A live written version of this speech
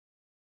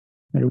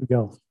There we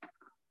go.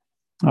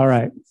 All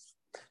right.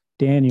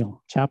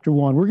 Daniel, chapter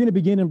 1. We're going to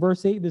begin in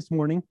verse 8 this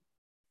morning.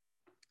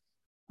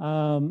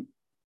 Um,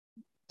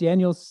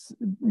 Daniel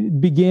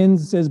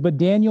says, but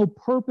Daniel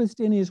purposed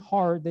in his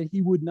heart that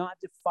he would not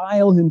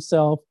defile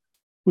himself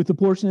with the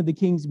portion of the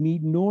king's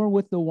meat, nor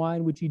with the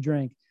wine which he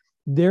drank.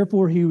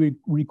 Therefore, he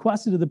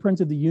requested of the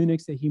prince of the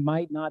eunuchs that he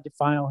might not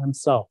defile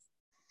himself.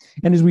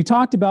 And as we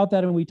talked about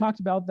that, and we talked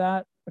about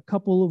that a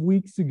couple of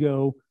weeks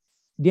ago,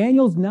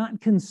 Daniel's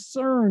not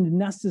concerned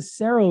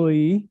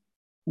necessarily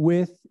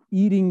with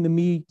eating the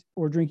meat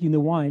or drinking the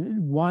wine.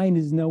 Wine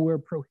is nowhere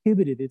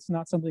prohibited. It's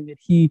not something that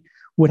he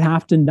would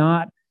have to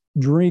not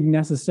drink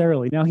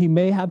necessarily. Now, he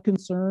may have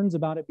concerns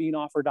about it being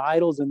offered to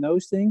idols and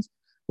those things,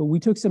 but we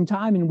took some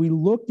time and we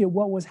looked at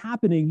what was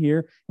happening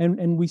here,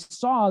 and we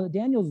saw that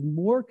Daniel's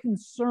more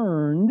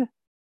concerned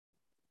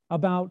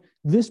about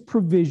this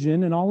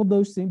provision and all of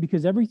those things,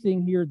 because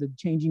everything here, the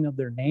changing of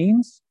their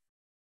names,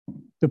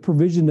 the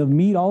provision of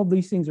meat, all of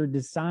these things are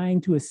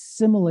designed to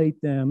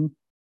assimilate them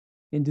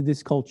into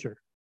this culture,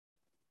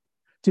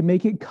 to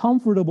make it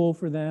comfortable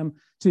for them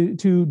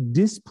to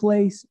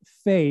displace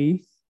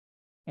faith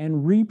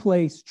and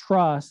replace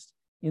trust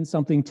in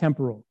something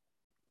temporal.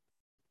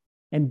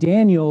 And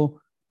Daniel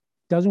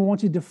doesn't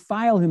want to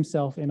defile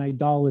himself in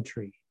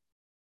idolatry.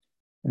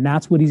 And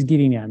that's what he's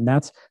getting at. And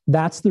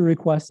that's the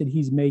request that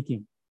he's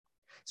making.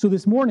 So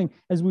this morning,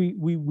 as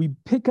we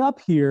pick up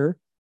here,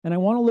 and I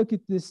want to look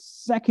at this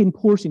second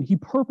portion, he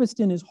purposed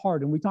in his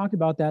heart, and we talked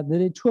about that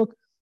it took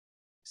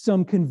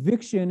some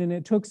conviction and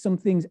it took some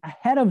things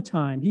ahead of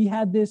time. He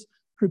had this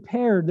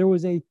prepared. There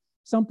was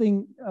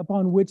something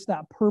upon which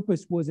that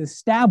purpose was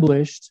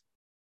established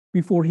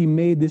before he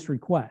made this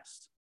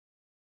request.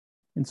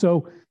 And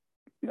so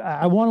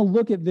I want to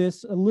look at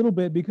this a little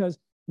bit because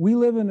we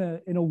live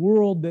in a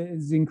world that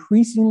is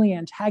increasingly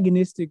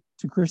antagonistic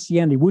to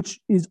Christianity, which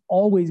is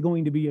always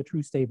going to be a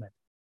true statement.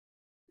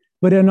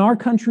 But in our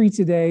country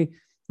today,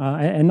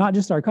 and not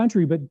just our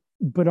country,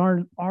 but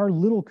our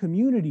little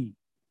community,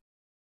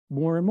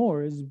 more and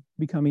more is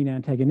becoming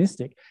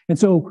antagonistic. And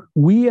so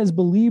we as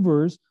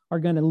believers are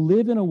going to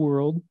live in a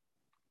world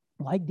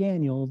like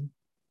Daniel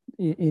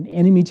in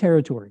enemy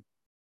territory.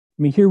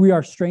 I mean, here we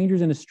are,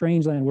 strangers in a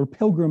strange land. We're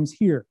pilgrims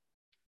here.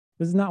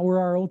 This is not where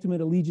our ultimate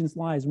allegiance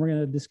lies. We're going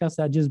to discuss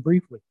that just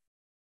briefly.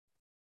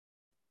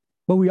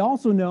 But we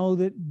also know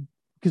that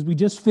because we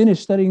just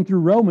finished studying through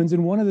Romans,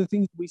 and one of the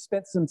things we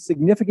spent some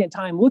significant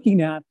time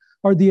looking at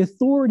are the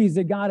authorities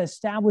that God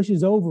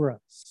establishes over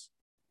us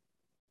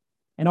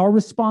and our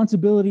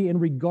responsibility in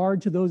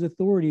regard to those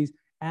authorities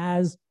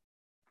as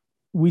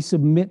we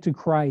submit to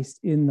Christ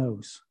in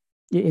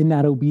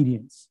that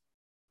obedience.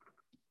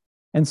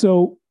 And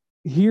so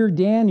here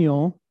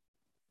Daniel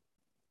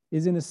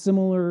is in a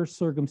similar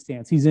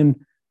circumstance. He's in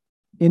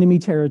enemy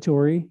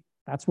territory.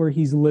 That's where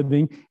he's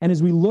living. And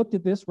as we looked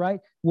at this, right,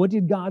 what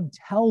did God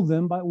tell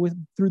them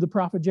through the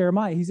prophet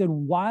Jeremiah? He said,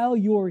 while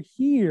you're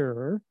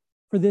here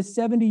for this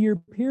 70-year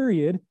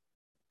period,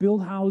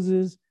 build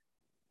houses,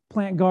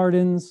 plant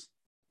gardens,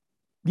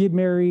 get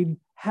married,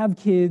 have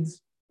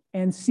kids,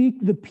 and seek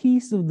the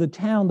peace of the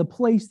town, the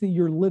place that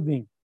you're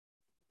living.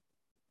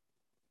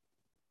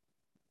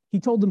 He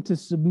told them to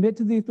submit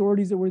to the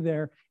authorities that were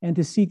there and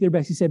to seek their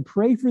best. He said,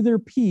 pray for their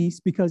peace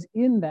because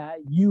in that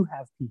you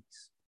have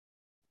peace.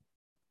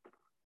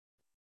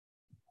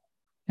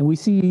 And we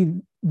see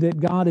that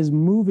God is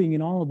moving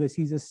in all of this.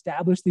 He's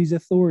established these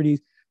authorities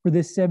for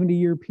this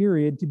 70-year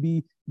period to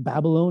be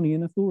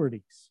Babylonian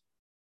authorities.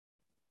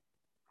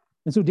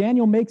 And so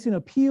Daniel makes an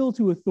appeal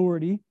to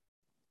authority.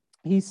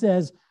 He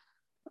says,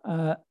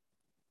 I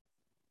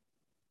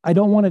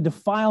don't want to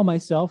defile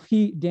myself.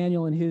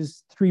 Daniel and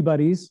his three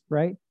buddies,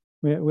 right?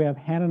 We have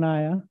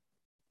Hananiah,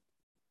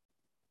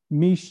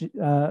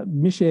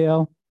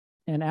 Mishael,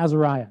 and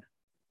Azariah.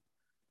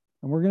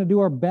 And we're going to do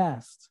our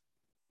best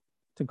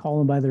to call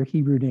them by their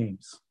Hebrew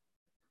names,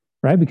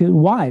 right?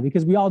 Why?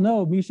 Because we all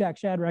know Meshach,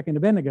 Shadrach, and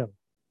Abednego.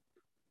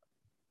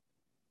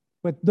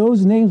 But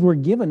those names were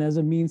given as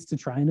a means to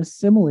try and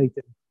assimilate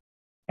them.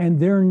 And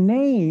their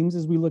names,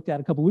 as we looked at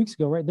a couple of weeks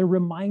ago, right, they're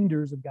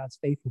reminders of God's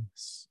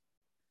faithfulness.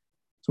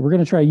 So we're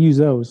going to try to use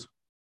those.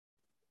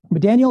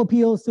 But Daniel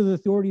appeals to the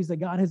authorities that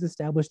God has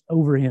established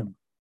over him.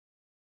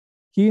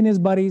 He and his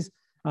buddies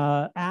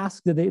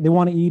ask that they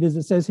want to eat, as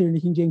it says here in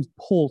the King James,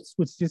 pulse,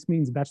 which just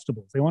means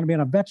vegetables. They want to be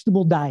on a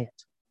vegetable diet.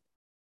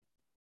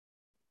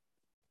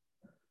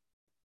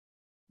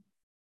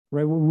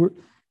 Right?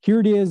 Here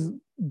it is.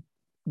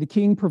 The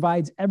king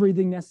provides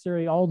everything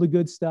necessary, all the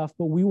good stuff,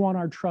 but we want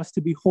our trust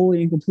to be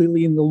wholly and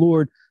completely in the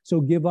Lord, so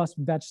give us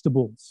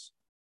vegetables.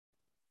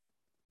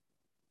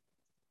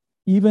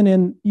 Even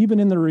in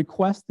the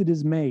request that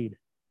is made.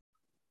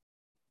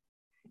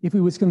 If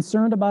he was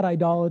concerned about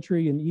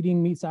idolatry and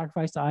eating meat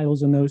sacrificed to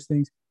idols and those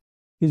things,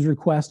 his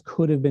request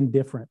could have been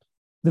different.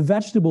 The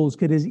vegetables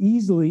could as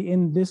easily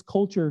in this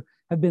culture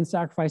have been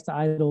sacrificed to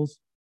idols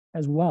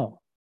as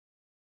well.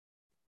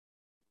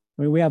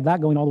 I mean, we have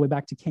that going all the way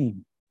back to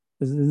Cain.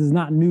 This is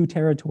not new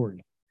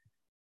territory.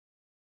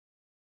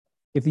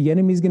 If the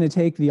enemy is going to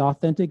take the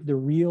authentic, the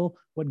real,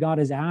 what God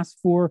has asked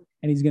for,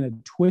 and he's going to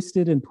twist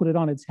it and put it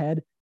on its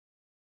head,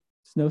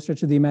 it's no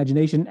stretch of the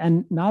imagination.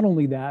 And not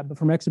only that, but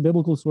from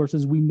extra-biblical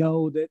sources, we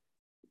know that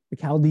the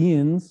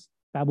Chaldeans,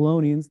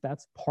 Babylonians,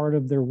 that's part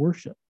of their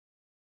worship.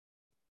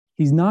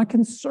 He's not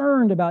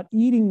concerned about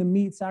eating the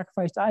meat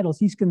sacrificed to idols.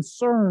 He's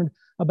concerned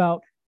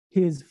about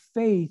his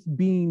faith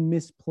being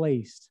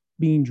misplaced,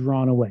 being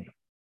drawn away.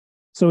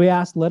 So he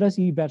asked, let us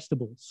eat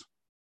vegetables.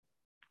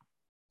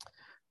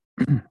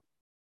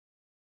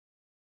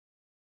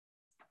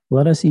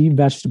 Let us eat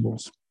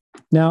vegetables.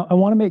 Now, I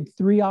want to make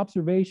 3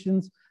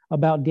 observations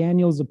about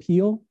Daniel's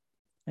appeal,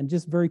 and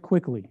just very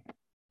quickly.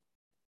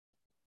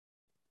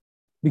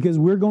 Because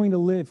we're going to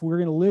live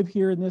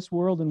here in this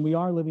world, and we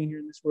are living here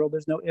in this world.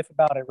 There's no if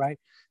about it, right?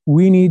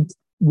 We're going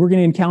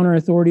to encounter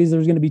authorities.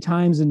 There's going to be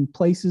times and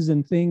places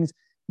and things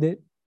that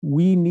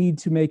we need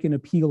to make an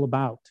appeal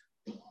about.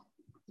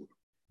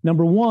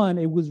 Number 1,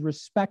 it was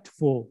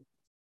respectful.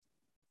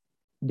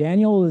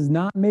 Daniel is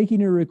not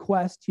making a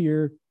request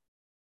here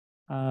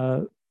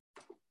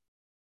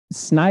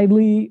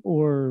snidely,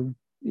 or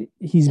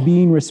he's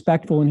being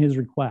respectful in his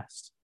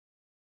request.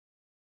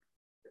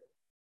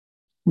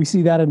 We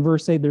see that in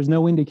verse 8. There's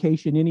no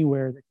indication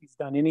anywhere that he's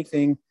done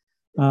anything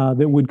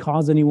that would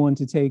cause anyone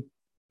to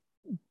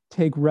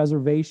take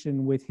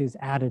reservation with his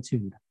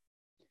attitude.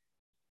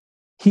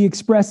 He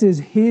expresses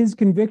his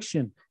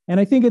conviction. And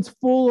I think it's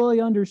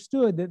fully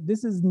understood that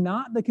this is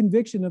not the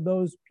conviction of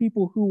those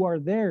people who are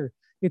there.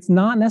 It's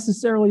not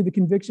necessarily the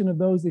conviction of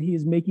those that he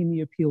is making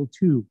the appeal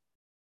to.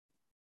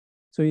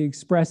 So he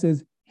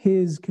expresses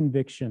his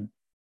conviction.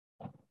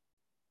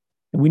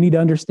 And we need to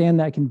understand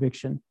that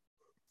conviction.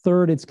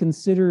 Third,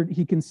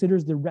 he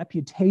considers the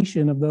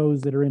reputation of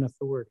those that are in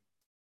authority.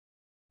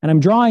 And I'm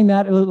drawing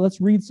that.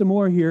 Let's read some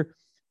more here.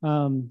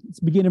 Let's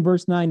begin in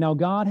verse 9. Now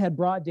God had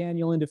brought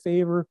Daniel into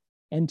favor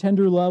and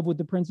tender love with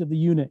the prince of the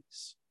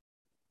eunuchs.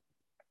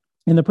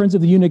 And the prince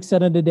of the eunuchs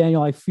said unto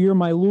Daniel, I fear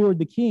my lord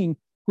the king,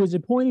 who has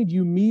appointed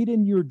you meat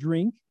and your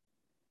drink.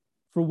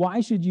 For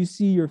why should you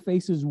see your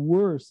faces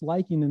worse,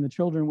 liking in the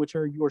children which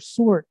are your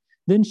sort?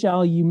 Then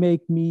shall you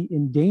make me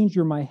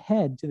endanger my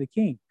head to the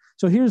king.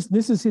 So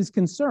this is his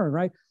concern,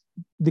 right?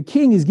 The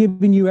king is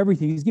giving you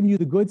everything. He's giving you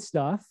the good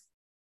stuff.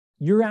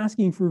 You're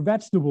asking for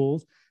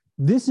vegetables.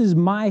 This is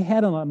my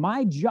head on it.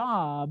 My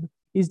job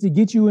is to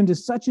get you into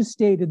such a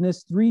state in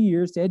this 3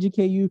 years, to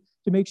educate you,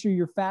 to make sure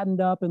you're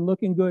fattened up and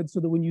looking good, so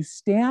that when you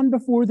stand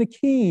before the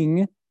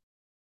king,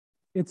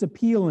 it's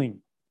appealing.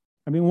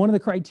 I mean, one of the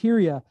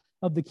criteria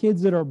of the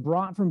kids that are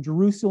brought from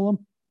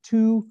Jerusalem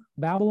to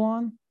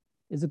Babylon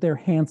is that they're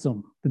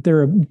handsome,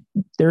 that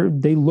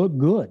they look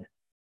good.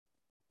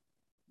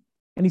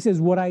 And he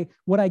says, what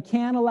I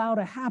can't allow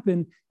to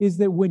happen is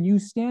that when you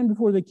stand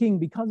before the king,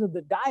 because of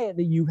the diet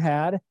that you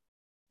had,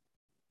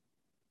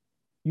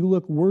 you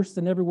look worse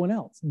than everyone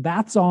else.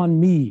 That's on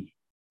me.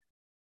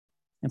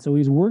 And so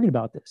he's worried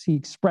about this. He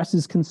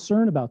expresses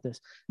concern about this.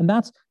 And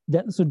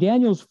so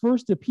Daniel's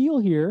first appeal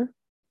here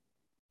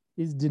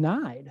is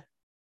denied.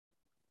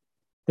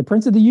 The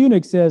prince of the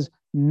eunuchs says,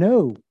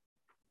 no,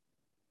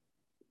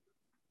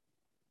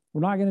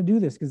 we're not going to do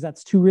this because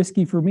that's too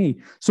risky for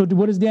me. So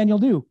what does Daniel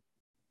do?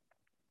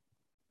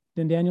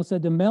 Then Daniel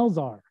said to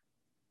Melzar,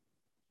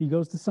 he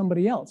goes to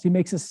somebody else. He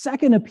makes a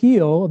second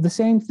appeal of the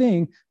same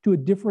thing to a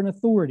different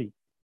authority.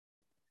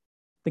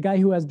 The guy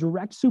who has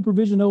direct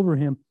supervision over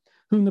him,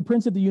 whom the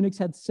prince of the eunuchs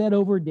had set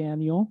over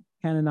Daniel,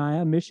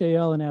 Hananiah,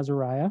 Mishael, and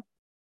Azariah.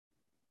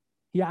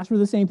 He asked for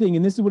the same thing.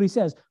 And this is what he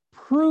says: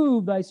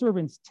 prove thy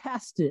servants,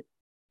 test it.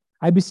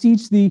 I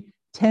beseech thee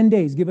 10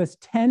 days. Give us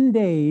 10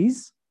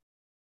 days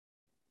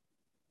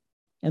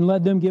and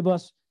let them give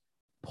us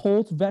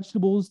pulse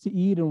vegetables to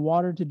eat and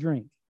water to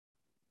drink.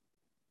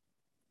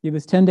 Give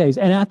us 10 days.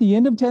 And at the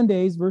end of 10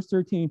 days, verse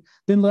 13,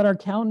 then let our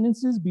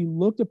countenances be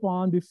looked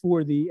upon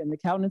before thee, and the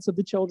countenance of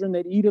the children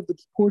that eat of the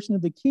portion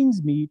of the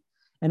king's meat,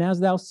 and as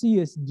thou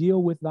seest,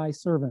 deal with thy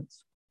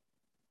servants.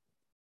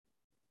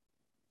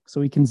 So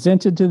he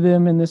consented to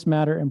them in this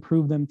matter and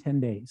proved them 10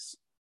 days.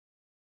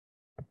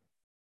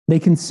 They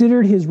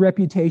considered his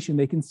reputation.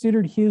 They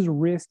considered his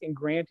risk in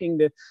granting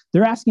that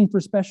they're asking for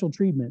special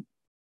treatment.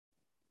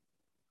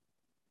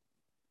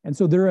 And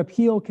so their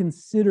appeal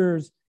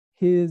considers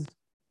his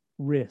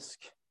risk,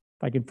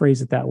 if I could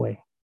phrase it that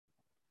way.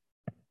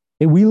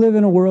 And we live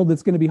in a world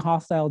that's going to be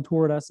hostile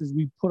toward us as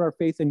we put our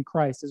faith in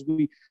Christ, as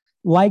we,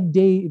 like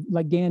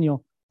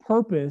Daniel,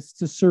 purpose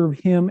to serve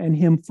him and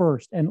him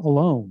first and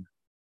alone.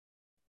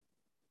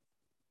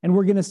 And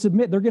we're going to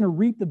submit. They're going to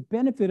reap the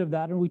benefit of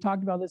that. And we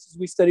talked about this as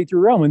we studied through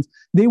Romans.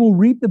 They will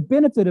reap the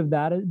benefit of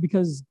that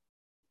because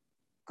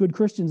good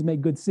Christians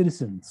make good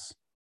citizens.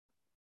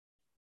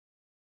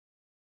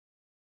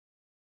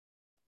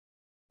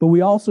 But we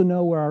also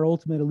know where our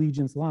ultimate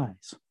allegiance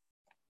lies.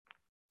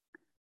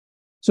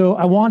 So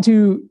I want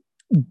to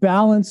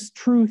balance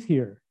truth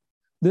here.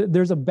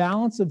 There's a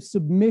balance of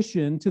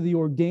submission to the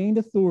ordained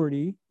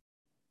authority,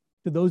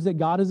 to those that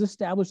God has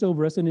established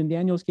over us. And in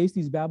Daniel's case,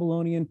 these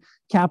Babylonian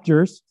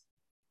captors.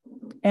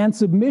 and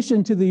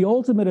submission to the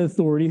ultimate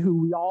authority,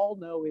 who we all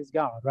know is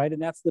God, right?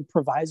 And that's the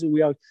proviso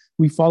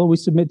we follow, we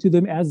submit to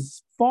them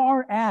as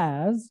far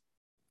as,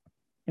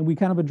 and we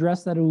kind of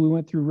addressed that when we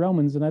went through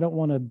Romans, and I don't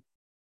want to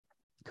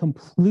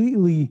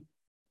completely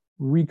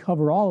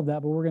recover all of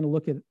that, but we're going to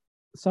look at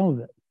some of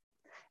it.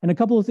 And a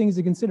couple of things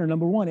to consider.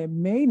 Number one, it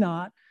may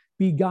not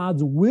be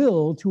God's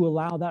will to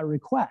allow that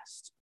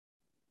request.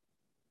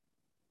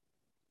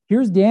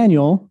 Here's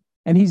Daniel,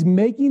 and he's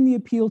making the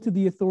appeal to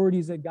the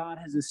authorities that God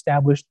has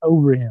established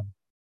over him.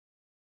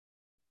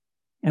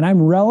 And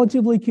I'm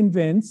relatively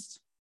convinced,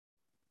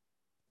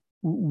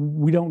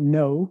 we don't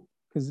know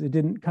because it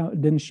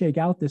didn't shake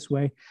out this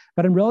way,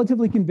 but I'm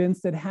relatively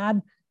convinced that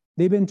had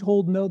they been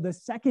told no the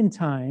second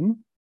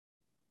time,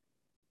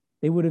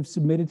 they would have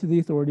submitted to the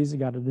authorities that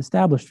God had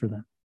established for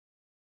them,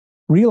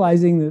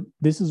 realizing that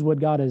this is what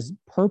God has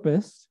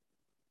purposed.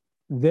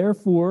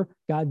 Therefore,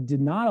 God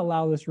did not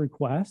allow this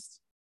request.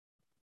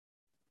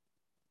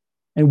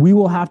 And we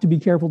will have to be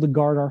careful to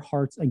guard our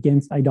hearts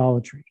against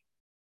idolatry.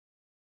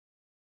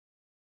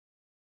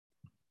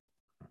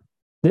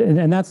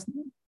 And that's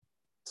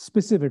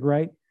specific,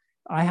 right?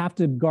 I have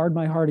to guard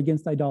my heart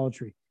against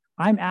idolatry.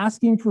 I'm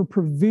asking for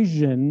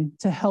provision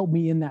to help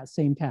me in that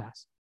same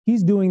task.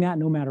 He's doing that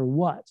no matter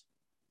what.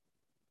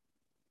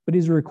 But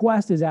his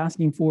request is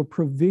asking for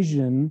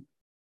provision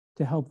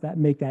to help that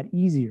make that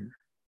easier.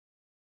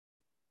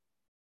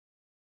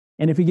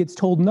 And if he gets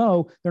told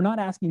no, they're not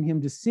asking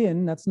him to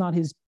sin. That's not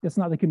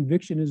the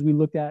conviction as we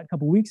looked at a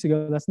couple of weeks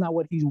ago. That's not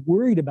what he's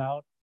worried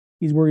about.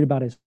 He's worried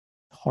about his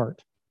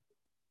heart.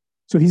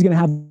 So he's going to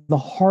have the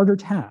harder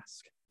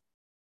task.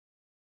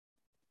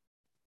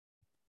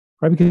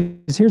 Right?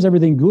 Because here's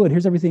everything good.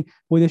 Here's everything.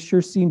 Boy, this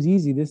sure seems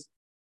easy.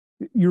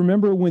 You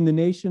remember when the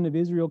nation of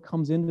Israel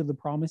comes into the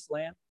promised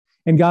land?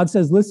 And God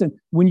says, listen,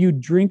 when you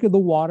drink of the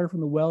water from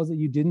the wells that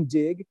you didn't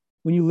dig,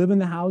 when you live in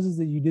the houses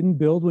that you didn't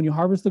build, when you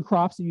harvest the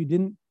crops that you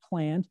didn't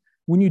plant,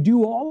 when you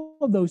do all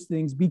of those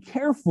things, be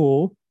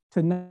careful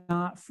to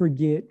not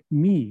forget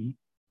me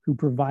who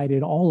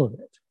provided all of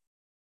it.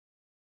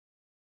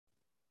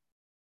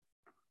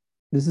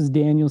 This is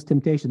Daniel's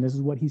temptation. This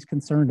is what he's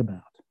concerned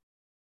about.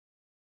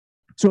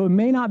 So it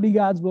may not be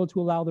God's will to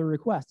allow the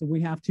request, and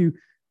we have to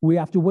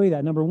weigh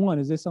that. Number one,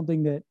 is this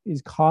something that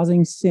is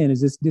causing sin?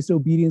 Is this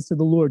disobedience to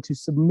the Lord to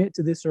submit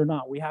to this or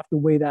not? We have to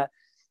weigh that.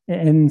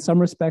 And in some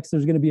respects,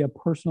 there's going to be a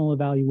personal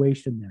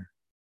evaluation there.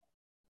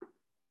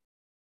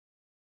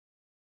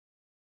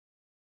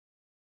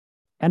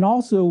 And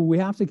also, we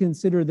have to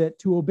consider that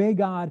to obey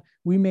God,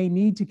 we may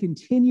need to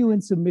continue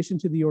in submission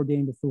to the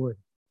ordained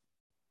authority.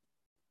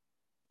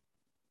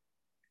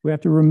 We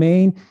have to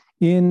remain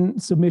in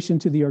submission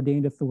to the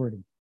ordained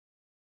authority.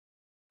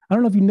 I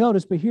don't know if you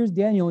noticed, but here's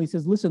Daniel. He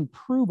says, listen,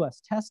 prove us,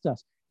 test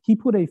us. He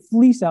put a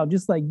fleece out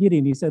just like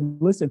Gideon. He said,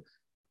 listen,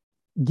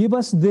 give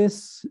us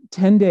this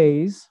 10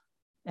 days.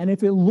 And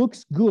if it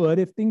looks good,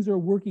 if things are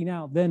working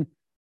out, then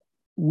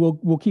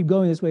we'll keep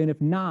going this way. And if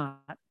not,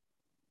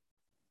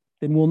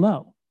 then we'll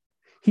know.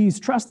 He's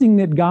trusting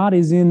that God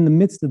is in the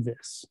midst of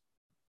this.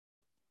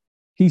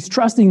 He's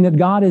trusting that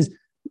God is,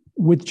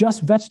 with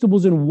just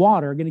vegetables and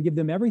water, going to give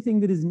them everything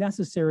that is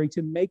necessary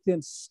to make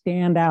them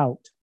stand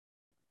out,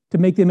 to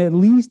make them at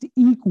least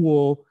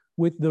equal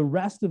with the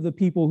rest of the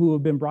people who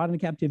have been brought into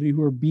captivity,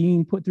 who are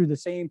being put through the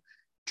same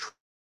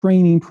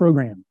training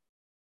program.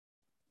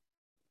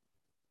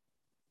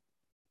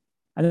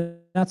 And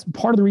that's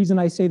part of the reason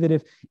I say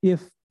that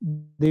if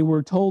they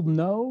were told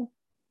no,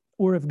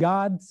 or if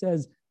God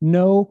says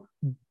no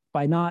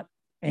by not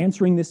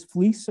answering this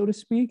fleece, so to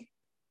speak,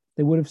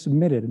 they would have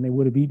submitted and they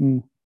would have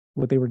eaten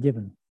what they were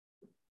given.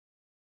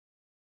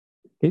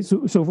 Okay,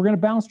 so if we're going to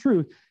balance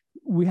truth,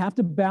 we have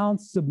to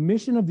balance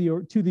submission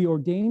to the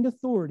ordained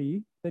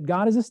authority that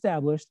God has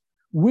established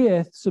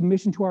with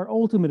submission to our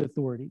ultimate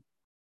authority.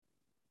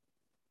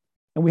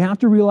 And we have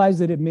to realize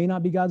that it may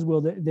not be God's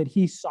will, that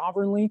he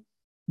sovereignly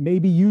may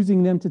be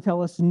using them to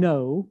tell us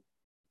no,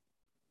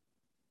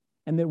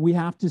 and that we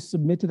have to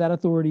submit to that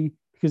authority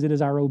because it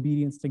is our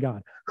obedience to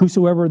God.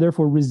 Whosoever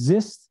therefore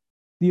resists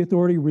the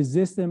authority,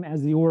 resist them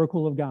as the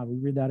oracle of God. We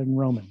read that in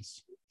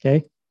Romans,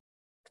 okay?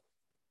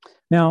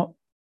 Now,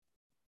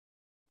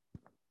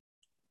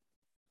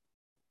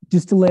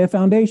 just to lay a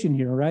foundation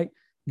here, right?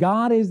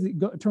 God is,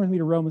 turn with me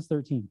to Romans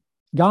 13.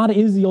 God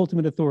is the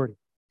ultimate authority.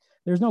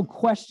 There's no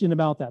question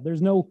about that.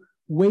 There's no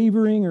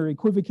wavering or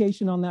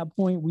equivocation on that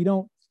point. We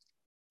don't.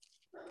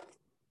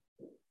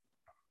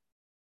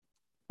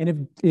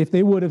 And if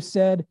they would have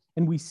said,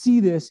 and we see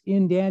this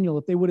in Daniel,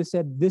 if they would have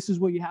said, this is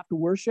what you have to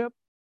worship,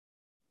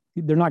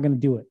 they're not going to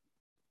do it.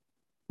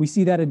 We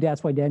see that, and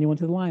that's why Daniel went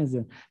to the lion's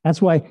den. That's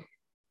why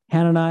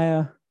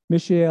Hananiah,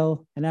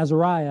 Mishael, and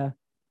Azariah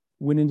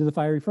went into the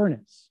fiery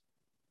furnace.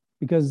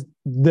 Because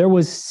there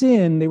was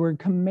sin, they were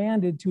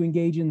commanded to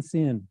engage in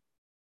sin.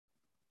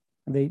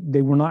 And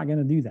they were not going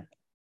to do that.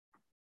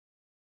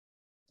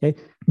 Okay?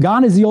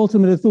 God is the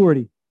ultimate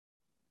authority.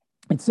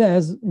 It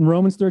says in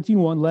Romans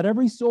 13:1, let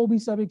every soul be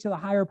subject to the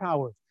higher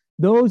power,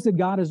 those that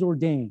God has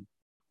ordained.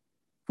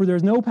 For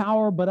there's no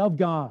power but of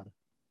God.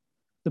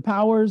 The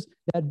powers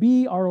that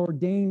be are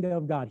ordained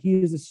of God.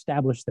 He has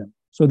established them.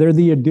 So they're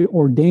the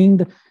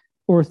ordained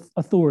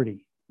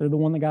authority. They're the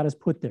one that God has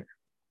put there.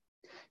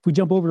 If we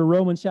jump over to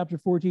Romans chapter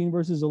 14,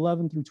 verses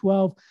 11 through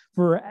 12,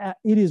 for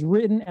it is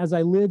written, as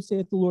I live,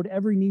 saith the Lord,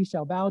 every knee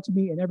shall bow to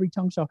me, and every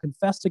tongue shall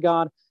confess to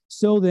God.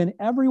 So then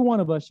every one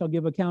of us shall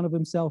give account of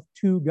himself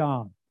to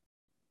God.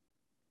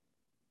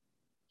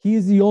 He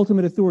is the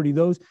ultimate authority.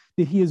 Those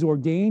that he has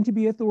ordained to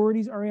be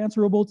authorities are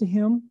answerable to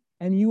him,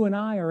 and you and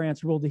I are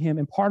answerable to him.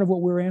 And part of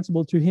what we're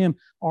answerable to him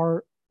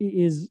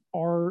is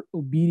our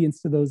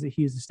obedience to those that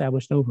he has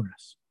established over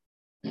us.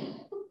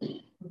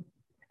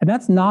 And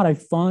that's not a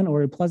fun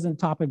or a pleasant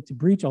topic to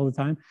preach all the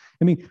time.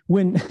 I mean,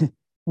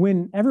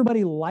 when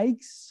everybody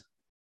likes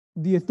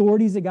the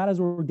authorities that God has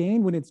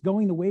ordained, when it's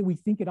going the way we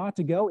think it ought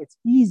to go, it's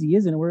easy,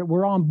 isn't it?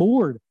 We're on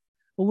board.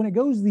 But when it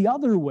goes the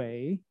other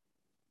way,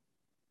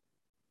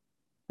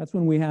 that's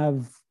when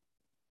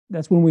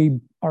we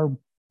are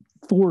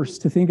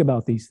forced to think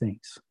about these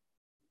things.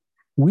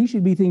 We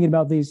should be thinking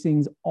about these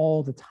things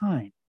all the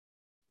time.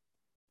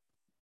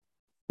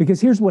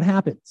 Because here's what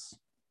happens.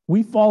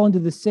 We fall into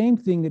the same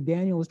thing that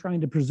Daniel is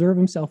trying to preserve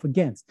himself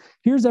against.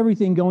 Here's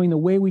everything going the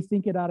way we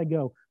think it ought to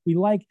go. We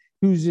like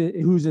who's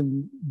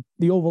in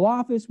the Oval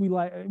Office. We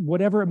like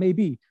whatever it may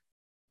be.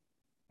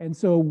 And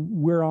so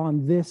we're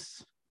on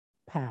this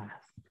path.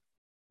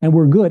 And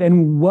we're good.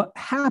 And what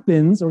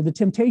happens, or the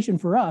temptation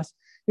for us,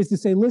 is to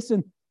say,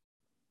 listen,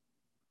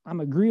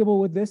 I'm agreeable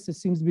with this. It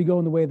seems to be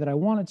going the way that I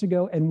want it to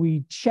go. And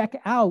we check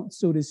out,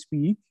 so to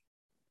speak.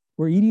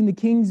 We're eating the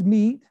king's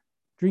meat,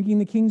 drinking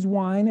the king's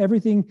wine,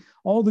 everything,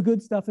 all the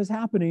good stuff is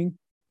happening.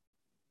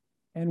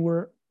 And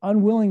we're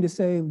unwilling to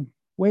say,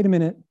 wait a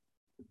minute,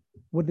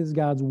 what does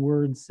God's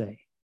word say?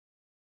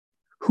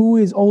 Who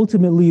is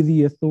ultimately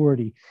the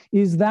authority?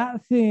 Is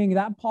that thing,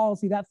 that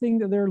policy, that thing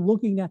that they're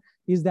looking at,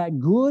 is that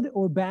good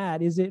or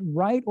bad? Is it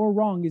right or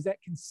wrong? Is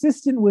that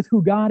consistent with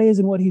who God is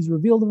and what he's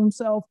revealed of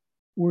himself?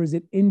 Or is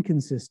it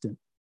inconsistent?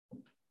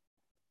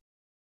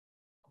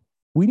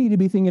 We need to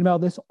be thinking about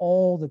this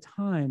all the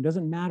time.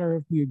 Doesn't matter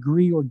if we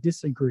agree or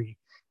disagree.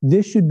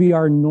 This should be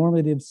our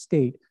normative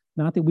state,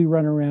 not that we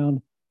run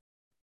around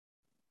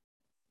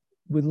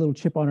with a little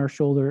chip on our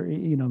shoulder.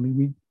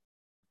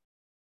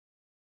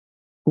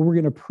 But we're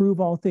going to prove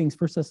all things,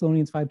 1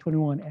 Thessalonians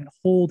 5:21, and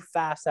hold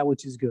fast that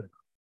which is good.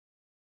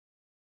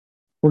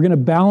 We're going to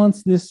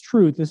balance this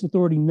truth, this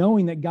authority,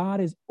 knowing that God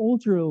is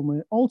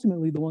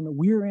ultimately the one that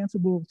we're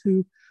answerable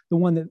to, the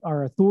one that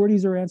our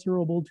authorities are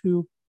answerable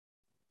to.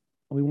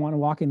 And we want to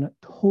walk in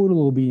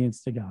total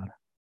obedience to God,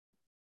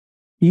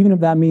 even if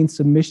that means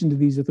submission to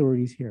these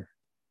authorities here.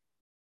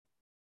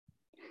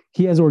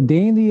 He has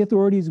ordained the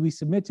authorities, we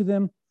submit to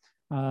them,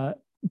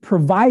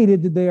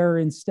 provided that they are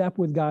in step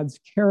with God's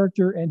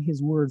character and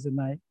his words. And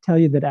I tell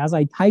you that as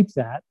I type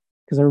that,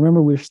 because I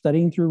remember we were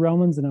studying through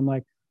Romans, and I'm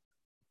like,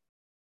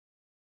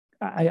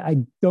 I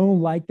don't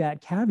like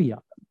that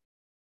caveat.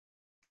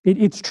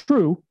 It's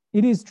true.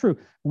 It is true.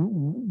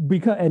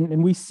 Because,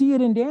 and we see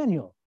it in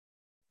Daniel.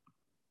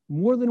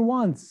 More than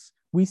once,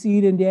 we see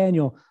it in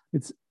Daniel.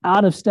 It's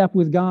out of step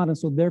with God, and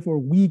so therefore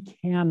we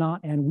cannot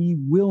and we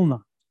will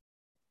not.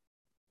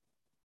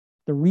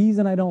 The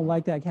reason I don't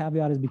like that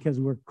caveat is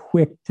because we're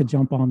quick to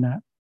jump on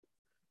that.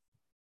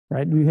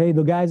 Right? Hey,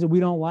 the guys that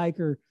we don't like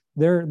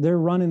they're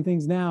running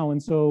things now,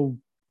 and so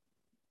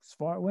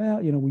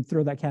we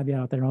throw that caveat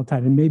out there all the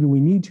time, and maybe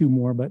we need to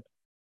more, but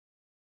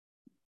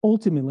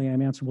ultimately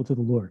I'm answerable to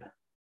the Lord.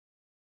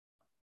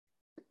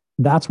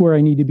 That's where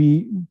I need to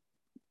be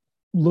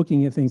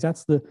looking at things.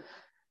 That's the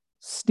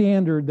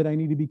standard that I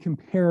need to be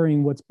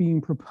comparing what's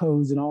being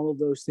proposed and all of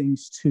those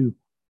things to.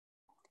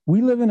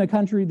 We live in a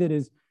country that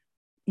is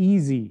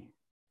easy,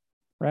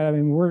 right? I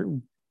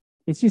mean,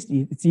 it's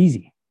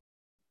easy.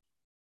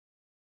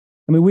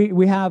 I mean,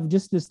 we have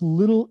just this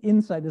little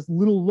insight, this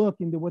little look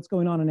into what's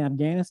going on in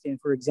Afghanistan,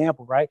 for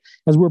example, right?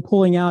 As we're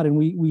pulling out and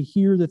we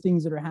hear the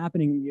things that are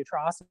happening, the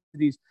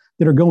atrocities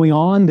that are going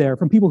on there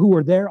from people who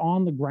are there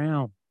on the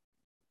ground.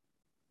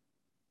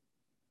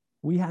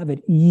 We have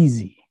it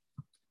easy.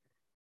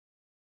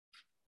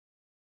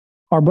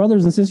 Our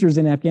brothers and sisters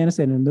in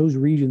Afghanistan, in those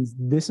regions,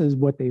 this is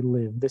what they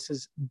live.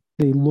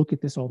 They look at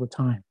this all the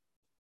time.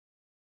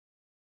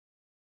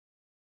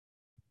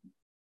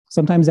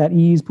 Sometimes that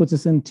ease puts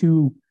us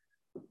into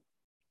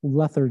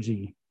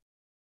lethargy.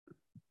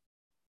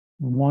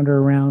 We wander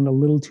around a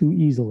little too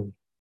easily.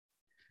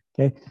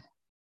 Okay.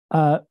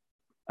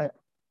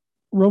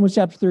 Romans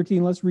chapter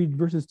 13, let's read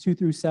verses 2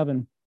 through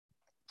 7.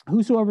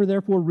 Whosoever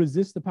therefore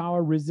resists the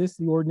power, resists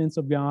the ordinance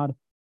of God,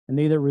 and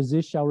they that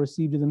resist shall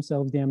receive to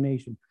themselves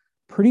damnation.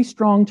 Pretty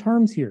strong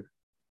terms here.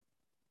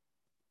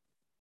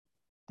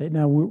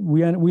 Now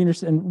we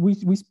understand, we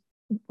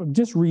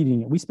just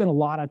reading it, we spent a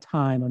lot of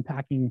time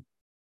unpacking.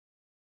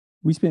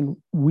 We spent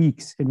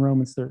weeks in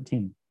Romans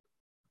 13.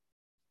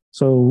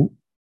 So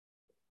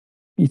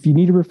if you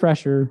need a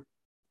refresher,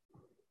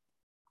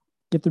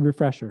 get the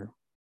refresher.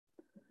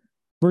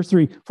 Verse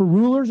 3, for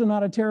rulers are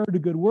not a terror to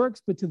good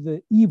works, but to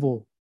the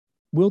evil.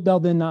 Wilt thou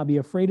then not be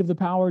afraid of the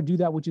power? Do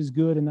that which is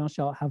good, and thou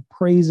shalt have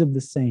praise of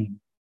the same.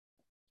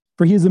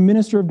 For he is a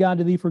minister of God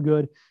to thee for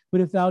good.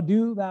 But if thou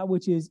do that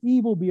which is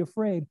evil, be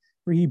afraid,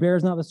 for he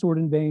bears not the sword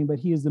in vain, but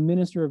he is the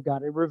minister of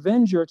God, a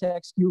revenger to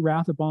execute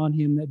wrath upon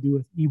him that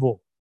doeth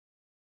evil.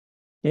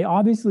 Okay,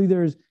 obviously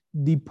there's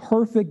the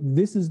perfect,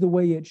 this is the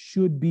way it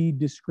should be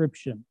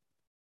description.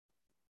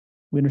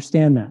 We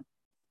understand that.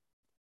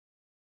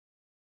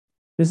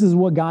 This is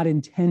what God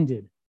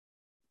intended.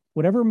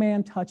 Whatever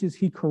man touches,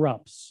 he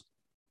corrupts.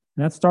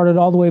 And that started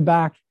all the way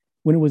back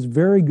when it was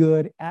very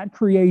good at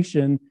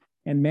creation,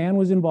 and man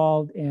was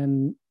involved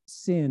in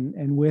sin,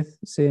 and with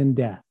sin,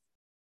 death.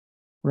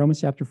 Romans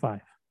chapter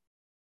 5.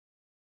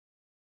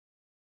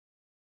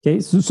 Okay,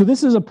 so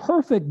this is a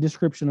perfect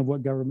description of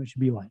what government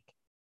should be like.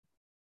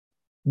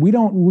 We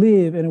don't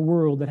live in a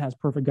world that has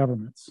perfect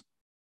governments.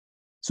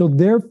 So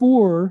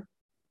therefore,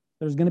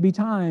 there's going to be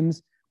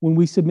times when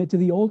we submit to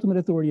the ultimate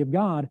authority of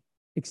God,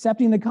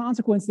 accepting the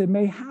consequence that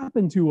may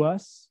happen to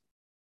us,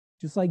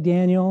 just like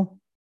Daniel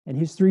and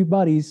his three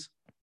buddies,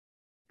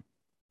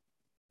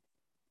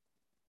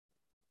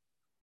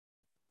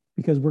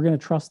 because we're going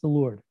to trust the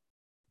Lord.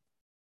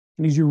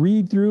 And as you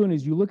read through and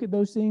as you look at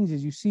those things,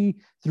 as you see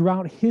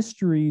throughout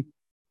history,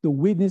 the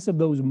witness of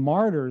those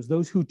martyrs,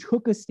 those who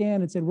took a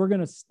stand and said, we're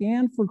going to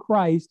stand for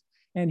Christ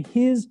and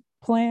his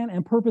plan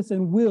and purpose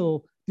and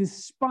will,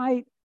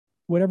 despite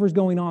whatever's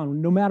going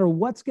on, no matter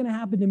what's going to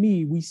happen to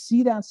me, we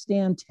see that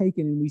stand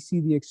taken and we see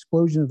the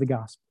explosion of the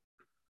gospel.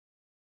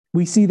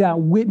 We see that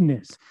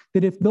witness,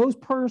 that if those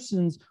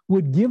persons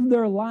would give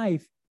their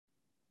life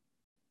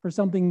for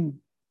something,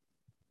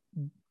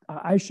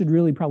 I should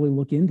really probably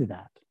look into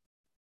that.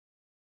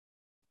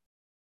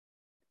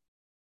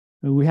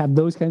 We have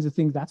those kinds of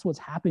things. That's what's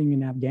happening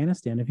in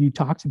Afghanistan. If you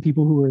talk to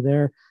people who are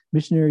there,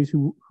 missionaries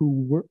who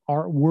were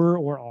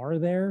or are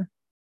there,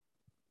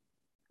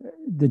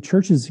 the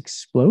church is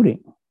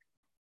exploding.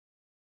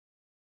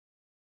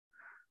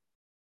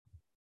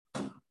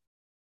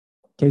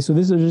 Okay, so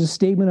this is a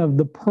statement of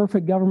the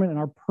perfect government and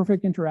our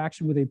perfect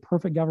interaction with a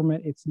perfect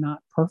government. It's not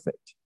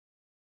perfect.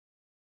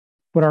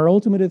 But our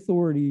ultimate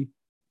authority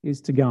is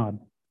to God.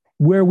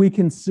 Where we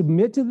can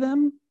submit to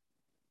them,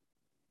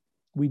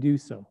 we do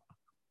so.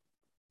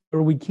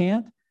 Where we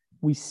can't,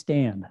 we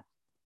stand.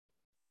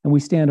 And we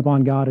stand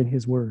upon God and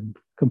his word,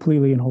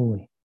 completely and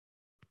wholly.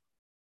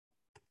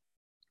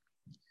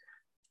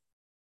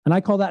 And I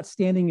call that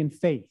standing in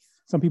faith.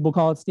 Some people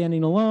call it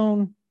standing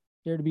alone.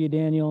 Dare to be a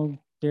Daniel,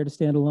 dare to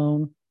stand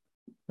alone.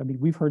 I mean,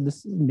 we've heard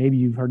this, maybe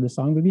you've heard this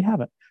song, maybe you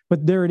haven't.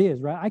 But there it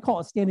is, right? I call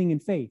it standing in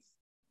faith.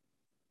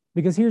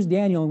 Because here's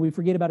Daniel, and we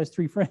forget about his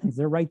three friends.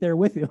 They're right there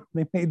with you.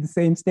 They made the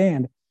same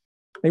stand.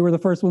 They were the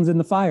first ones in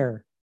the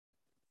fire.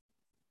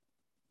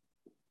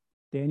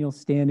 Daniel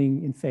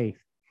standing in faith.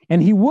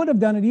 And he would have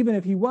done it even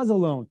if he was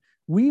alone.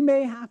 We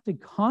may have to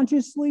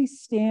consciously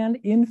stand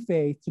in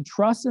faith to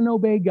trust and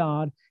obey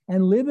God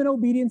and live in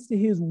obedience to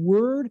his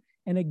word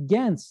and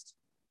against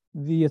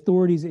the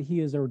authorities that he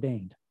has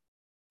ordained.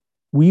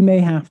 We may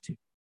have to.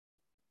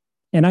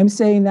 And I'm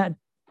saying that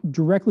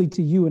directly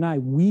to you and I.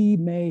 We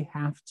may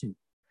have to.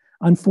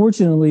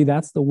 Unfortunately,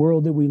 that's the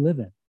world that we live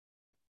in.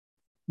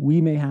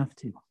 We may have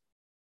to.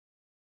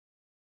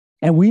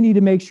 And we need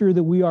to make sure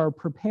that we are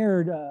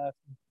prepared.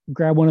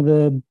 Grab one of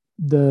the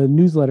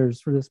newsletters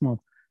for this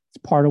month.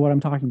 It's part of what I'm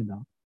talking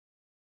about.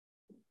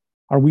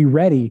 Are we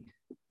ready?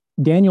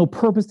 Daniel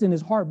purposed in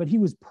his heart, but he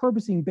was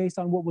purposing based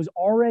on what was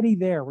already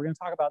there. We're going to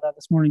talk about that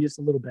this morning just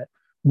a little bit.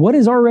 What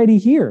is already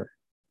here?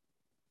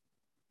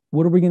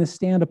 What are we going to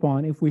stand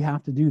upon if we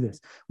have to do this?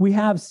 We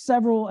have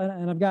several,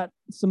 and I've got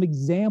some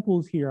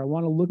examples here. I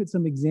want to look at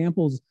some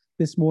examples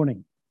this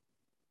morning.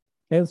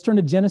 Okay, let's turn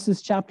to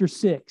Genesis chapter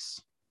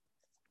 6.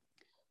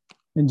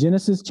 In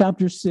Genesis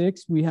chapter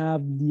 6, we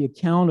have the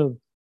account of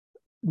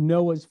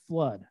Noah's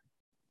flood.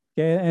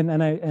 Okay,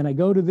 and I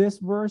go to this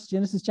verse,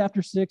 Genesis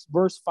chapter 6,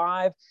 verse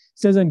 5,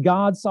 says, and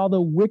God saw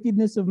the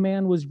wickedness of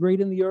man was great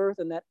in the earth,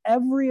 and that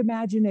every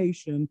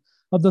imagination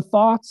of the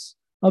thoughts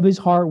of his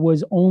heart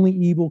was only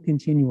evil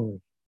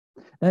continually.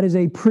 That is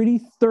a pretty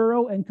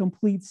thorough and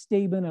complete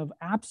statement of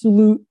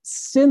absolute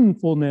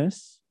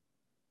sinfulness.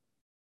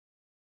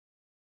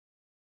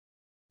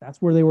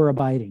 That's where they were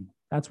abiding.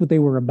 That's what they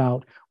were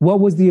about. What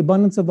was the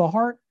abundance of the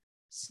heart?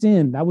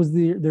 Sin. That was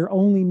their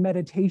only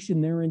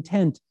meditation, their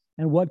intent.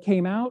 And what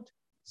came out?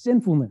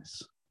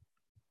 Sinfulness.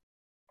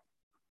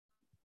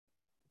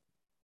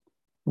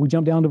 We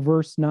jump down to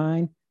verse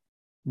 9.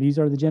 These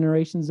are the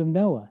generations of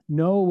Noah.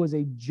 Noah was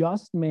a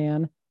just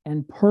man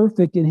and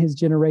perfect in his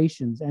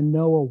generations, and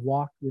Noah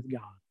walked with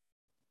God.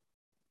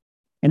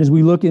 And as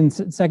we look in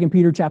 2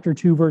 Peter chapter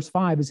 2, verse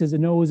 5, it says that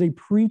Noah was a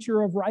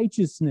preacher of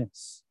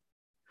righteousness.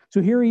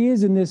 So here he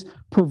is in this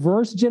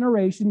perverse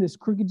generation, this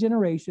crooked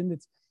generation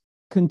that's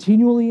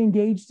continually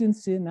engaged in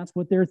sin. That's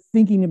what they're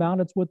thinking about.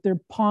 It's what they're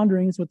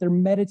pondering. It's what they're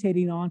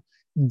meditating on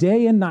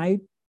day and night.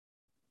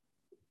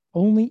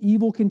 Only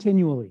evil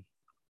continually.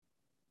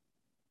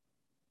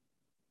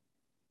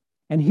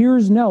 And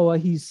here's Noah.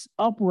 He's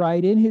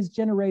upright in his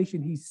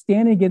generation. He's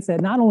standing against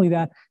that. Not only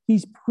that,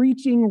 he's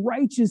preaching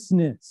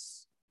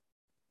righteousness.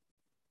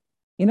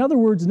 In other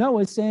words,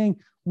 Noah is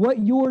saying, What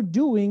you're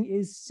doing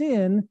is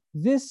sin.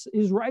 This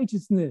is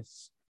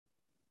righteousness.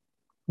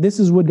 This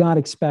is what God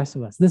expects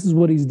of us. This is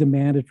what he's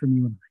demanded from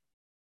you and I.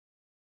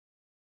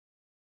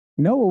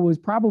 Noah was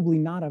probably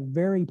not a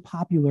very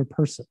popular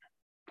person,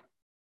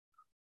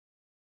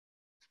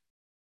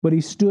 but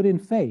he stood in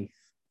faith,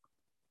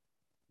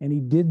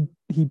 and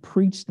he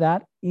preached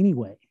that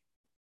anyway.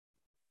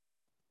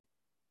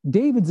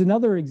 David's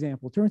another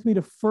example. Turn with me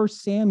to 1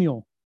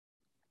 Samuel.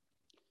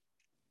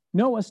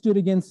 Noah stood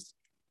against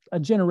a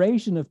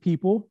generation of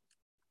people.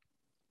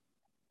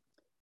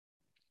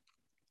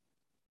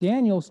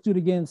 David stood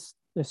against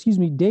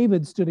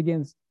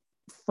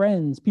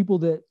friends, people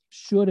that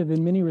should have,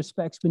 in many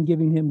respects, been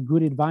giving him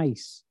good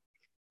advice.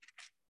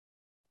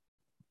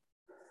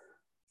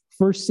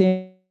 1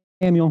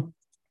 Samuel,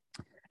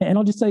 and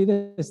I'll just tell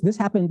you this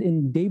happened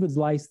in David's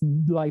life,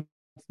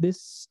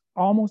 this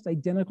almost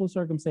identical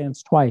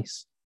circumstance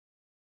twice.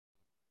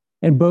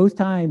 And both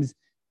times,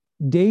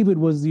 David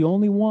was the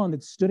only one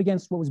that stood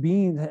against what was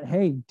being,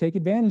 hey, take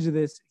advantage of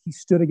this. He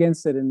stood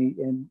against it,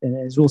 and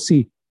as we'll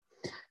see.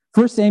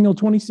 1 Samuel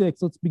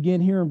 26, let's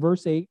begin here in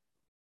verse 8.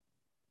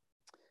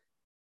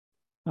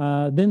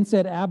 Then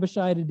said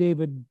Abishai to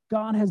David,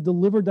 God has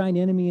delivered thine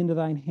enemy into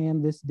thine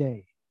hand this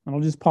day. And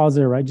I'll just pause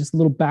there, right? Just a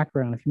little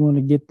background. If you want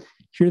to get,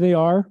 here they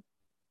are.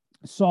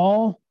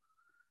 Saul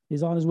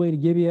is on his way to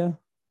Gibeah.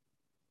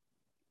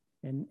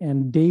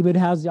 And David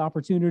has the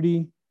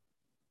opportunity.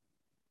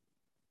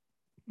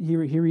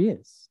 Here he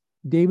is.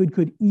 David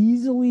could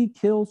easily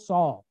kill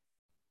Saul.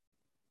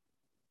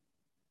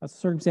 That's a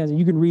circumstance.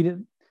 You can read it.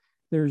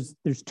 There's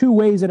two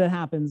ways that it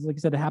happens. Like I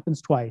said, it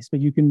happens twice, but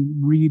you can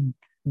read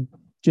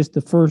just the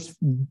first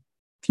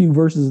few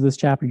verses of this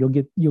chapter. You'll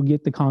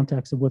get the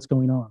context of what's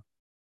going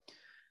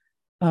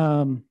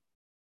on.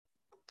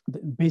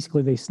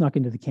 Basically, they snuck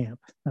into the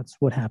camp. That's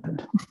what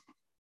happened.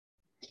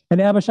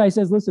 And Abishai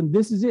says, listen,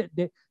 this is it.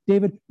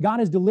 David, God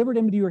has delivered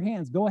him into your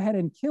hands. Go ahead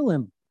and kill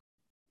him.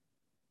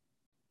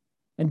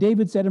 And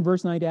David said in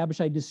verse 9 to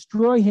Abishai,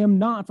 destroy him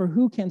not, for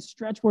who can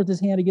stretch forth his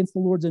hand against the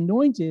Lord's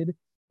anointed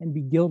and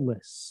be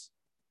guiltless?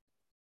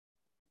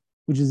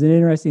 Which is an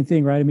interesting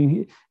thing, right? I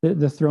mean,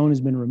 the throne has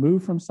been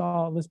removed from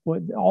Saul at this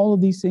point. All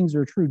of these things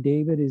are true.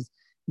 David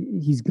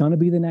he's going to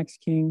be the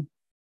next king.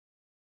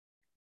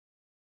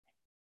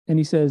 And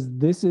he says,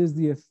 this is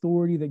the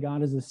authority that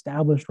God has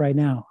established right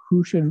now.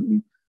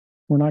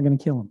 We're not going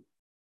to kill him.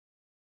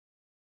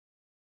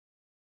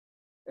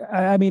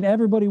 I mean,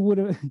 everybody would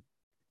have,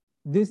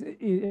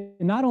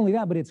 not only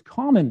that, but it's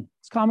common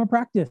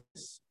practice.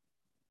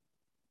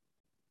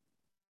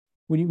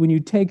 When you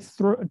take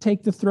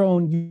the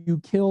throne,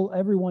 you kill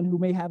everyone who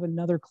may have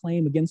another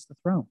claim against the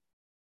throne.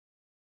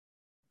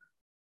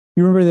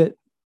 You remember that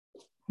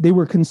they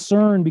were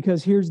concerned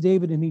because here's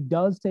David and he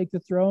does take the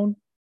throne,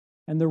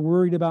 and they're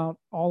worried about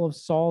all of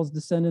Saul's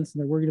descendants, and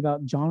they're worried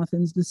about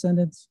Jonathan's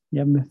descendants. You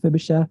have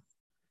Mephibosheth,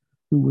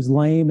 who was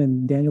lame,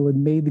 and Daniel had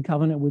made the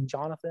covenant with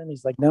Jonathan.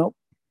 He's like, nope,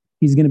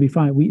 he's going to be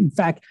fine. In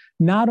fact,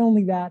 not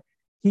only that,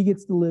 he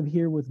gets to live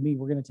here with me.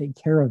 We're going to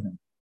take care of him.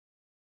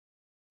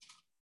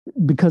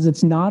 Because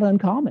it's not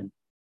uncommon.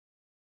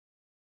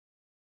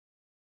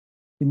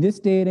 In this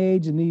day and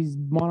age, in these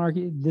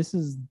monarchies, this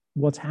is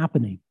what's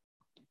happening.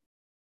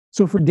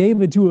 So for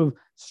David to have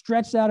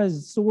stretched out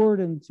his sword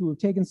and to have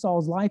taken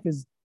Saul's life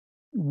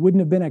wouldn't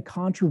have been a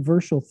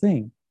controversial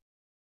thing.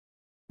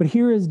 But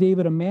here is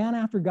David, a man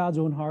after God's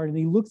own heart, and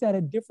he looks at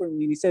it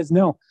differently, and he says,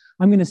 no,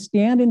 I'm going to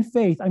stand in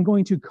faith. I'm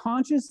going to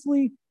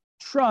consciously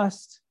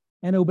trust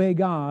and obey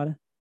God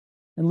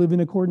and live in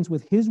accordance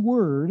with his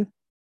word,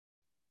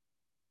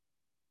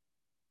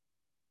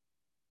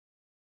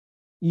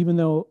 even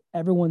though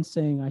everyone's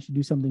saying I should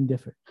do something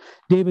different.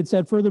 David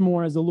said,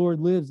 furthermore, as the Lord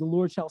lives, the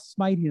Lord shall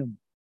smite him.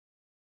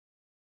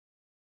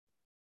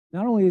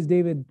 Not only is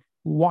David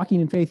walking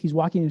in faith, he's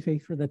walking in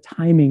faith for the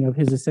timing of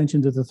his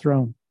ascension to the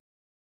throne.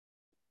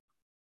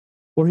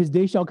 Or his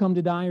day shall come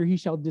to die, or he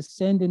shall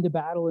descend into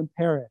battle and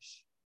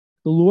perish.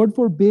 The Lord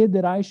forbid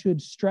that I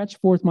should stretch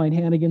forth mine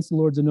hand against the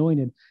Lord's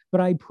anointed.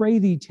 But I pray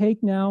thee,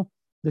 take now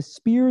the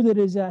spear that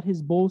is at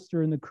his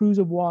bolster and the cruse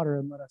of water,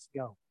 and let us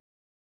go.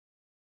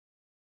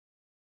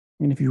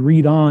 And if you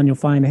read on, you'll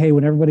find, hey,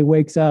 when everybody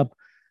wakes up,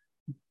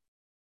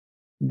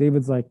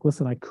 David's like,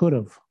 listen, I could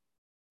have,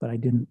 but I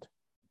didn't.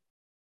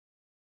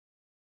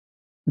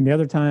 And the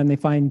other time, they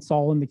find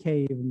Saul in the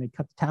cave, and they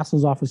cut the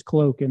tassels off his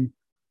cloak, and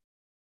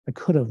I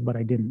could have, but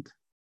I didn't.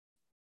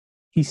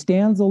 He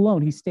stands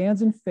alone. He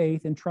stands in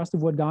faith and trust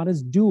of what God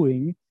is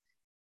doing,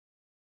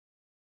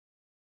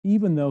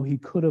 even though he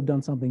could have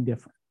done something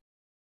different.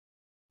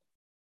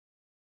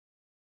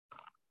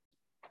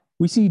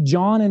 We see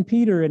John and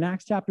Peter in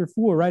Acts chapter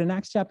 4, right? In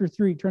Acts chapter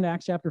 3, turn to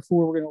Acts chapter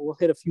 4. We'll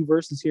hit a few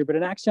verses here. But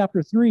in Acts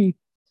chapter 3,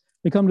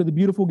 they come to the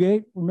beautiful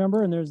gate,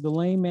 remember? And there's the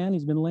lame man.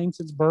 He's been lame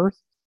since birth.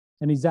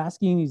 And he's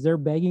there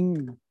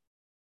begging.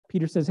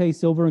 Peter says, hey,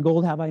 silver and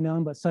gold have I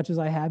none, but such as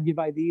I have give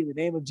I thee. In the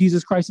name of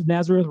Jesus Christ of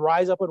Nazareth,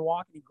 rise up and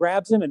walk. And he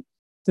grabs him and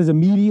says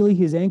immediately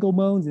his ankle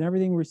bones and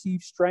everything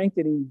receive strength.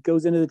 And he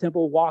goes into the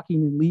temple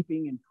walking and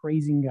leaping and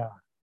praising God.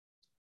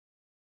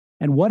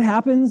 And what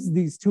happens?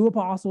 These two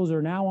apostles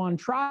are now on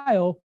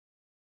trial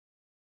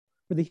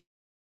for the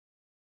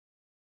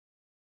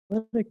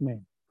paralytic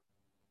man.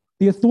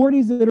 The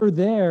authorities that are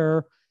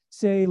there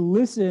say,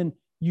 listen,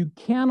 you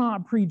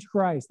cannot preach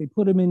Christ. They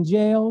put him in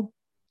jail,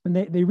 and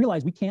they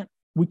realize we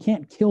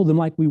can't kill them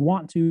like we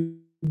want to,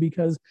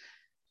 because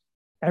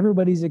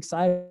everybody's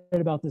excited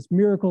about this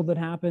miracle that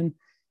happened.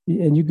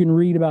 And you can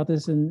read about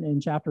this in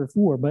chapter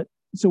 4. But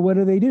so what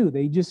do?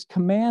 They just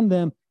command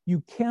them,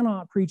 you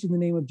cannot preach in the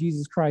name of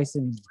Jesus Christ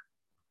anymore.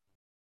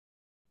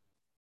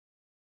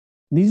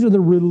 These are the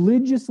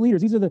religious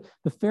leaders. These are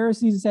the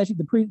Pharisees, essentially,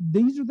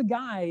 these are the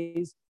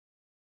guys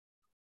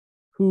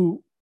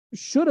who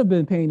should have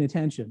been paying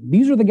attention.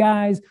 These are the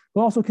guys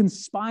who also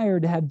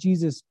conspired to have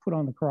Jesus put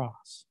on the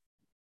cross.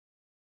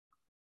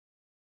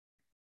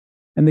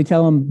 And they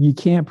tell him, you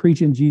can't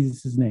preach in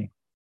Jesus' name.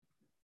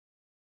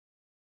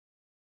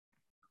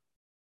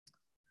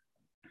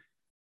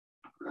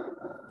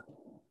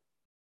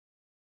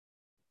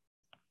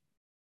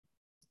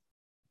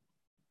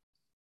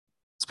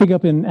 Let's pick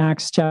up in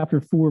Acts chapter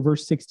 4,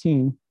 verse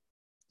 16.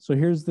 So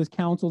here's this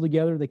council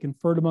together. They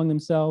conferred among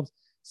themselves,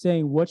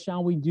 saying, what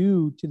shall we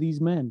do to these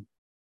men?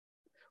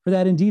 For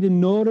that indeed a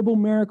notable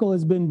miracle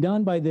has been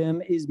done by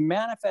them, is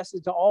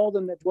manifested to all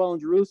them that dwell in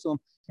Jerusalem,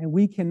 and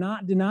we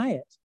cannot deny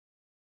it.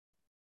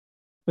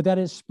 But that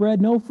is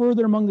spread no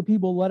further among the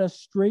people, let us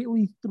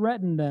straitly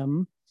threaten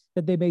them,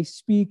 that they may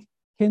speak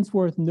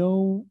henceforth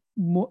no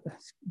more,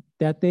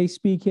 that they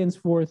speak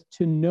henceforth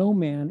to no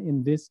man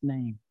in this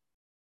name.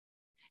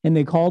 And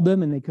they called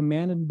them, and they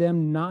commanded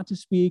them not to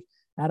speak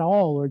at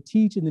all or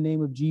teach in the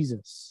name of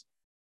Jesus.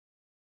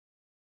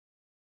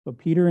 But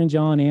Peter and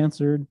John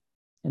answered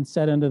and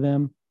said unto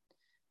them,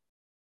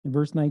 in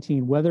verse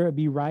 19, whether it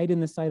be right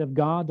in the sight of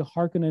God to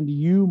hearken unto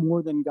you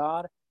more than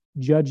God,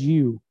 judge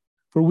you.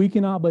 For we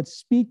cannot but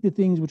speak the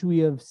things which we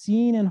have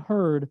seen and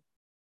heard.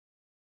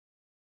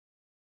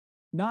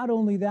 Not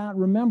only that,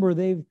 remember,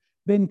 they've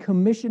been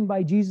commissioned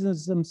by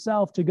Jesus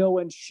himself to go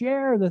and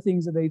share the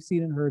things that they've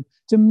seen and heard,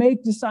 to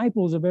make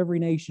disciples of every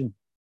nation.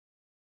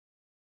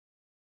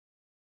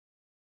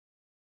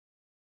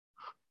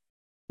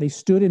 They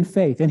stood in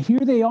faith. And here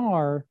they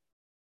are,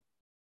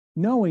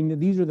 knowing that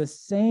these are the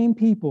same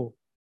people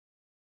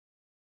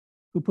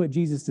who put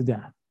Jesus to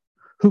death,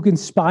 who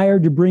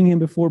conspired to bring him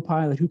before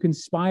Pilate, who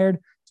conspired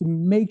to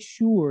make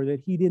sure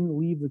that he didn't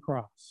leave the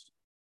cross.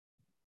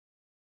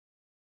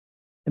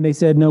 And they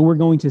said, no, we're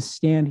going to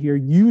stand here.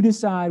 You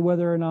decide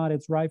whether or not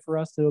it's right for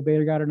us to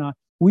obey God or not.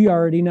 We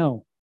already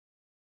know.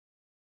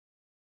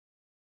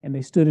 And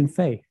they stood in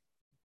faith.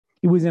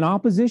 It was in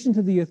opposition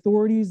to the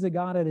authorities that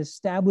God had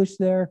established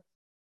there,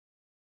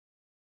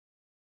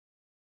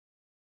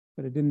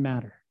 but it didn't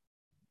matter.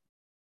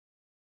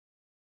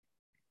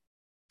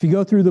 If you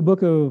go through the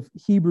book of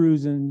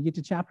Hebrews and you get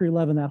to chapter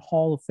 11, that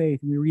hall of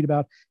faith, and we read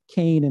about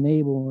Cain and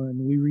Abel, and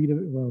we read,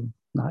 well,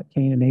 not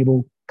Cain and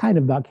Abel, kind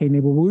of about Cain and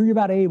Abel, but we read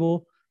about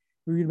Abel,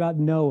 we read about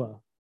Noah,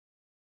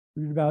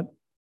 we read about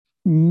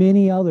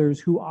many others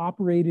who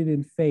operated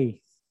in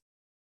faith.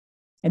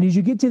 And as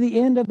you get to the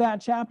end of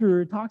that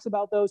chapter, it talks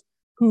about those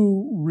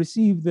who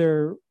received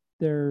their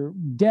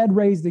dead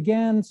raised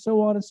again,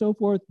 so on and so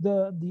forth.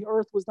 The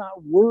earth was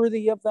not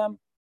worthy of them.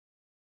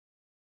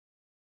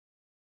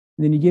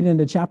 And then you get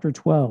into chapter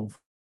 12.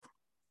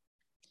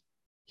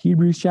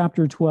 Hebrews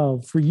chapter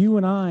 12. For you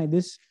and I,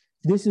 this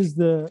is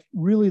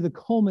really the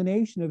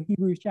culmination of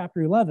Hebrews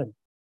chapter 11.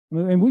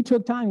 And we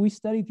took time, we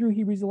studied through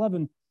Hebrews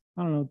 11.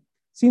 I don't know,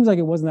 seems like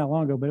it wasn't that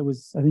long ago, but it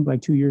was, I think,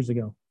 like 2 years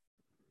ago.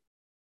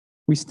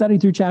 We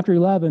studied through chapter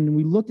 11, and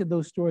we looked at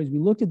those stories. We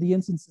looked at the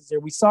instances there.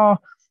 We saw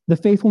the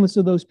faithfulness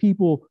of those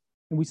people,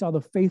 and we saw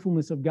the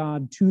faithfulness of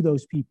God to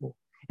those people.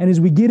 And as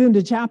we get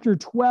into chapter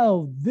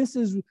 12, this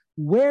is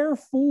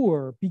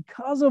wherefore,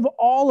 because of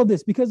all of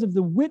this, because of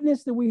the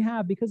witness that we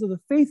have, because of the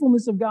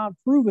faithfulness of God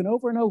proven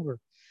over and over,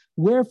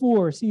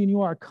 wherefore, seeing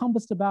you are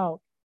compassed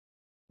about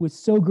with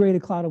so great a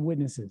cloud of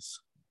witnesses,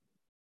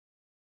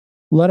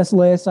 let us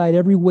lay aside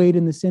every weight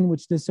and the sin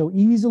which does so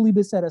easily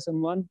beset us,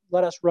 and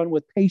let us run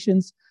with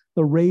patience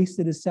the race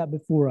that is set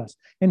before us.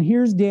 And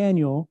here's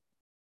Daniel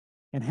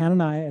and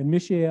Hananiah and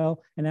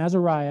Mishael and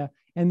Azariah,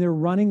 and they're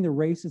running the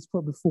race that's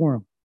put before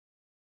them.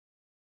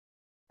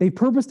 They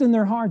purposed in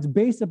their hearts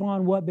based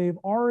upon what they've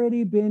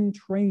already been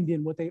trained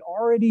in, what they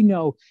already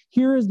know.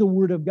 Here is the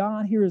word of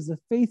God. Here is the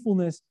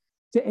faithfulness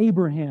to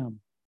Abraham,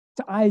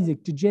 to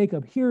Isaac, to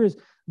Jacob. Here is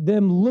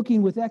them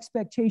looking with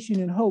expectation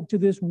and hope to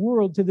this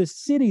world, to this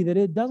city that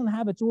it doesn't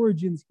have its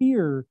origins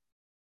here.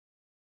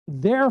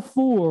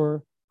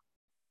 Therefore,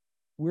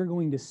 we're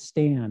going to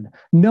stand,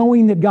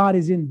 knowing that God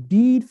is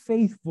indeed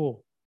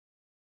faithful.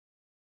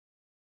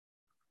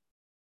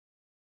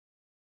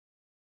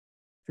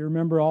 If you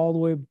remember all the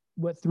way,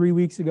 3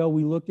 weeks ago,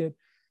 we looked at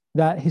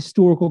that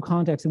historical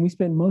context, and we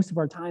spent most of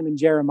our time in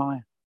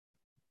Jeremiah.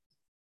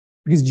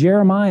 Because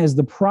Jeremiah is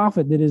the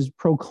prophet that is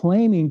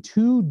proclaiming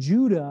to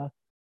Judah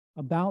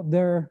about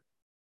their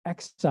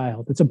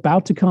exile that's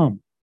about to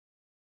come.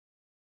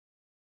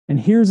 And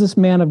here's this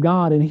man of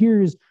God, and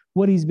here's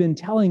what he's been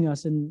telling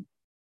us. And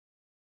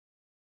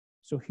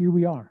So here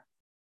we are.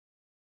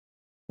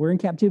 We're in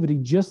captivity,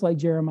 just like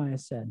Jeremiah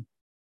said.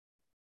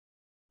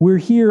 We're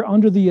here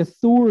under the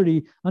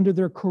authority, under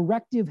their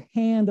corrective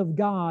hand of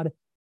God,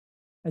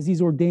 as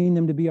he's ordained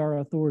them to be our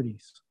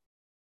authorities.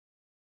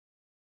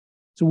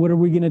 So what are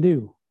we going to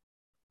do?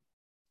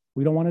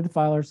 We don't want to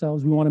defile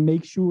ourselves. We want to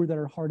make sure that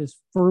our heart is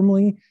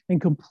firmly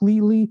and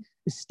completely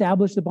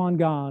established upon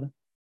God.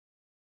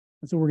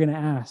 And so we're going to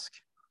ask.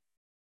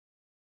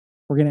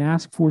 We're going to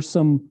ask for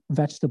some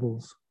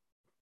vegetables.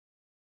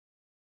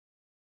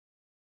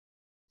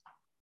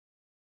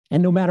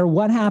 And no matter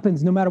what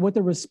happens, no matter what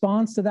the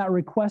response to that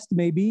request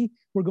may be,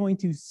 we're going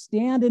to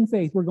stand in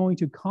faith. We're going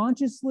to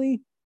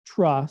consciously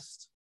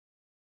trust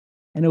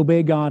and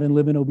obey God and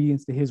live in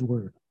obedience to his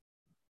word.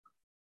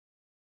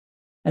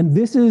 And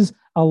this is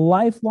a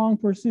lifelong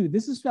pursuit.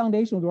 This is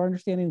foundational to our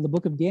understanding of the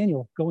book of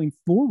Daniel going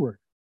forward.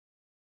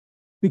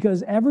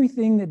 Because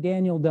everything that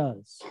Daniel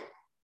does,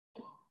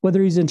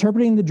 whether he's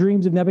interpreting the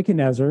dreams of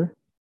Nebuchadnezzar,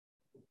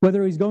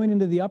 whether he's going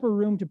into the upper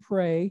room to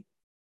pray,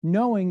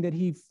 knowing that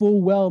he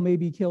full well may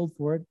be killed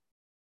for it,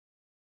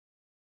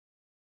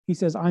 he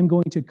says, I'm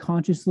going to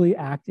consciously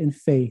act in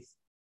faith,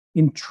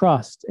 in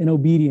trust, and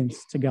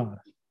obedience to God.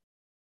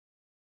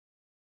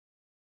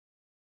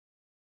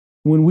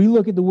 When we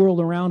look at the world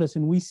around us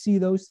and we see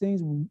those things,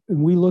 and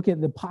we look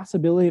at the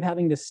possibility of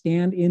having to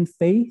stand in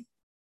faith,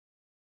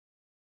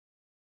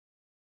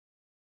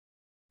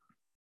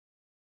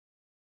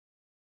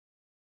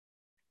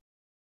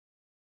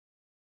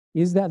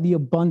 is that the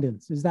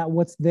abundance? Is that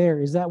what's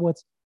there? Is that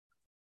what's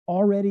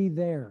already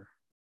there?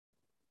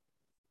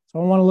 So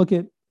I want to look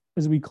at,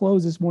 as we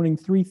close this morning,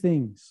 three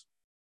things.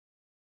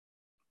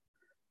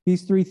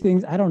 These three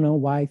things, I don't know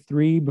why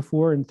 3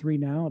 before and 3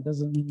 now. It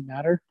doesn't really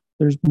matter.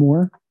 There's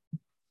more.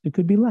 It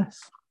could be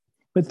less.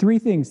 But 3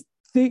 things,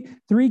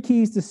 3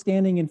 keys to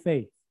standing in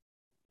faith.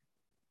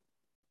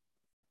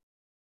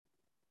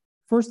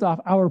 First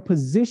off, our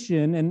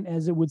position, and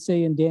as it would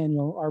say in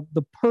Daniel,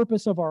 the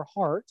purpose of our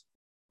heart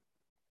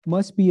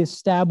must be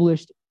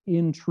established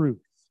in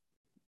truth.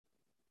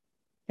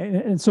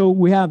 And so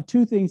we have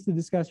 2 things to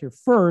discuss here.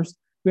 First,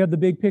 we have the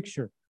big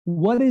picture.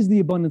 What is the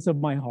abundance of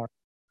my heart?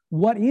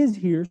 What is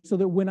here so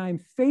that when I'm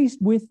faced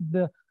with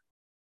the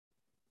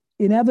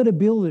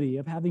inevitability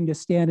of having to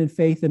stand in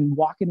faith and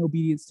walk in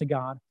obedience to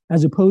God,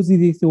 as opposed to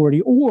the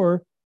authority,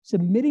 or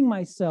submitting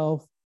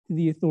myself to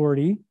the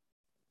authority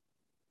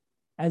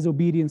as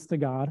obedience to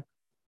God,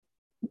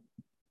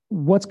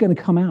 what's going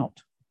to come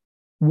out?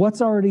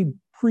 What's already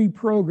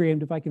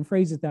pre-programmed, if I can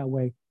phrase it that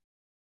way?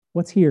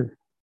 What's here?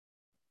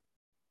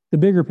 The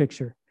bigger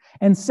picture.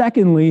 And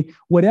secondly,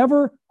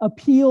 whatever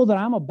appeal that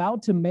I'm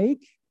about to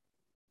make,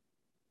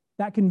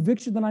 that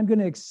conviction that I'm going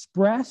to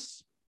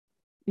express,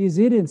 is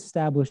it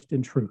established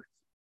in truth?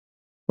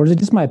 Or is it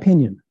just my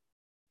opinion?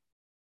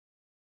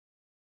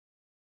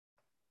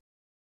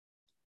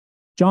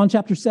 John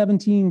chapter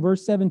 17,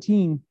 verse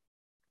 17.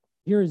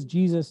 Here is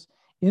Jesus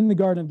in the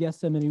Garden of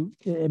Gethsemane.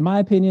 In my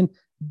opinion,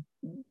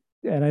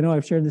 and I know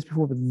I've shared this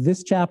before, but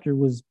this chapter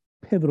was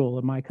pivotal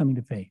in my coming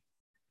to faith.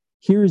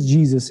 Here is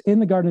Jesus in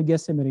the Garden of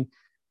Gethsemane,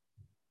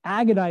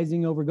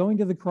 agonizing over going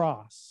to the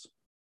cross.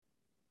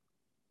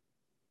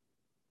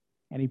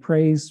 And he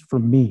prays for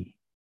me,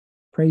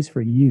 prays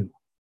for you,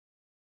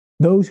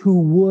 those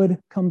who would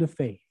come to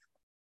faith.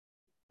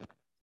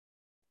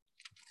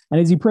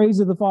 And as he prays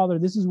to the Father,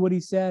 this is what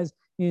he says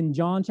in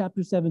John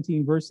chapter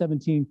 17, verse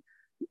 17.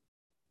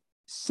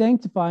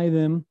 Sanctify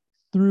them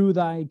through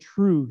thy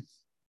truth.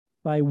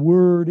 Thy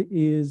word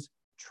is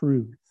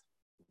truth.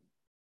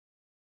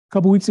 A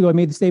couple weeks ago, I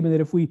made the statement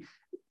that if we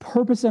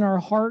purpose in our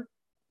heart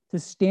to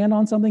stand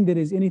on something that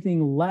is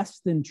anything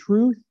less than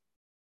truth,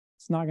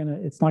 it's not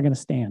gonna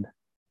stand.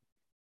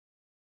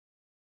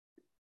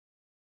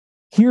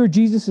 Here,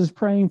 Jesus is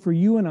praying for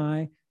you and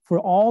I, for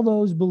all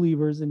those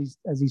believers, and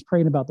as he's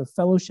praying about the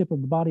fellowship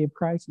of the body of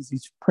Christ, as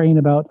he's praying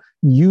about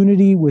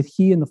unity with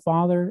he and the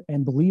Father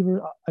and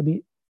believer.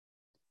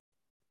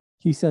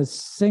 He says,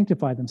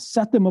 sanctify them,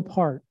 set them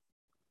apart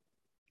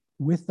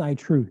with thy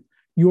truth.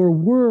 Your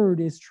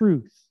word is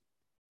truth.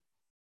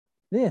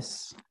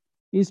 This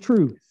is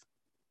truth.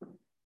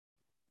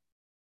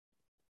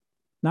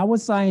 Not what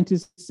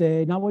scientists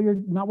say, not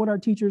what our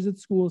teachers at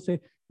school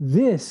say.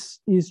 This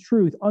is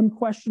truth,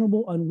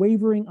 unquestionable,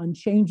 unwavering,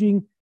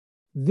 unchanging.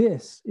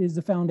 This is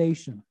the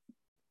foundation.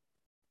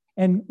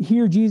 And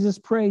here Jesus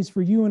prays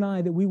for you and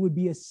I that we would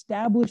be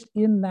established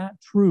in that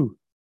truth.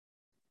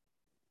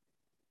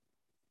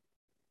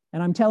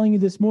 And I'm telling you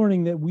this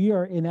morning that we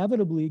are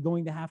inevitably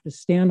going to have to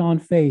stand on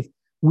faith.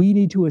 We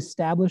need to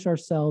establish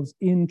ourselves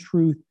in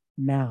truth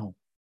now.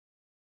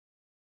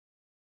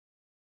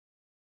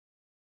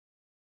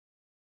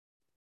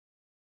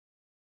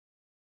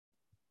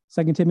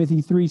 Second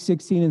Timothy 3,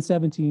 16 and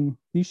 17.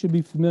 These should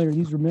be familiar.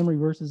 These are memory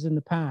verses in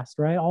the past,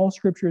 right? All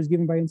scripture is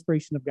given by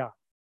inspiration of God.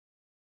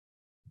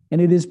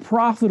 And it is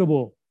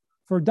profitable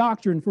for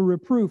doctrine, for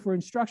reproof, for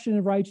instruction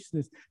in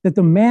righteousness, that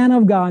the man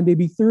of God may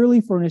be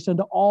thoroughly furnished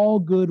unto all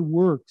good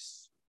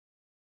works.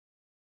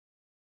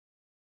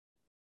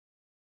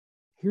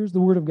 Here's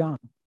the word of God.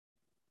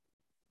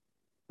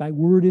 Thy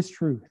word is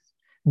truth.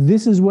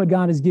 This is what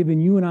God has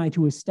given you and I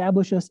to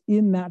establish us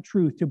in that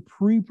truth, to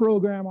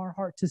pre-program our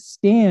heart to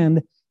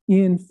stand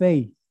in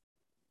faith.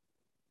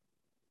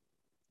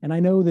 And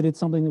I know that it's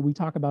something that we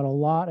talk about a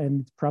lot,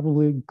 and it's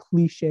probably a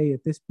cliche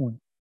at this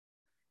point,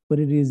 but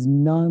it is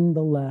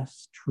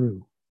nonetheless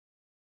true.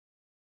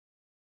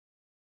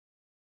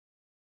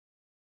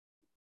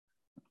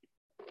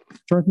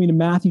 Turn with me to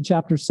Matthew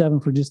chapter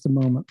 7 for just a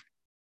moment.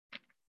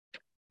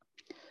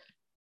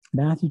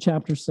 Matthew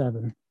chapter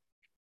 7.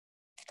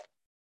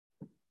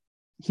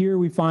 Here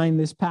we find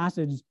this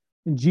passage,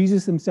 and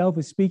Jesus himself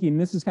is speaking.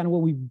 This is kind of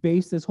what we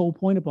base this whole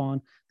point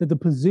upon, that the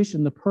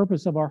position, the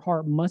purpose of our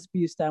heart must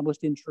be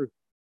established in truth.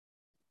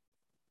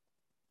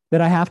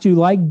 That I have to,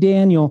 like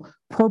Daniel,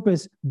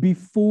 purpose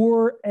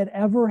before it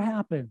ever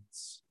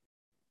happens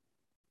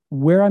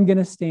where I'm going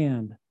to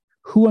stand,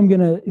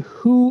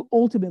 who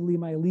ultimately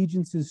my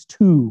allegiance is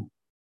to.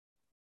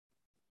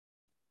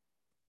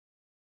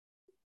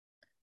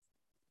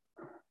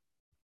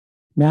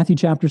 Matthew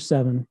chapter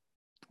 7.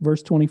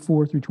 Verse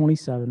 24 through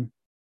 27.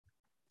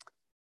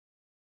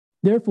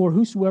 Therefore,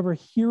 whosoever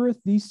heareth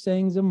these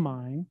sayings of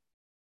mine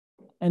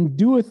and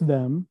doeth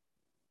them,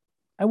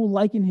 I will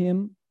liken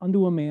him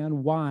unto a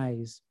man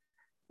wise,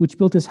 which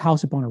built his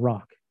house upon a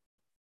rock.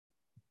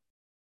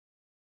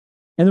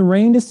 And the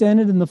rain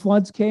descended, and the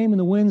floods came, and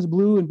the winds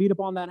blew and beat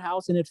upon that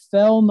house, and it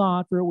fell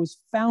not, for it was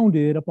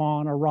founded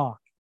upon a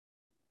rock.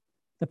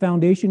 The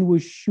foundation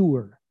was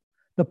sure.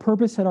 The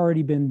purpose had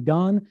already been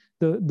done.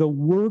 The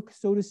work,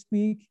 so to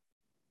speak,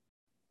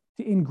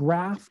 to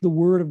engraft the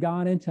word of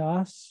God into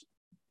us,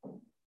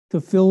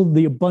 to fill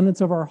the abundance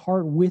of our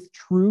heart with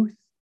truth,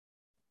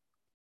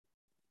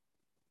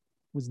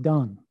 was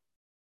done.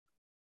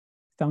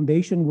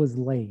 Foundation was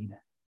laid.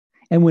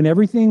 And when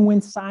everything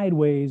went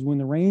sideways, when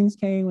the rains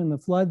came, when the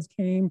floods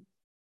came,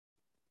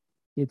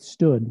 it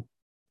stood.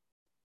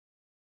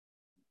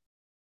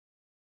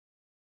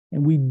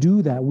 And we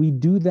do that. We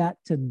do that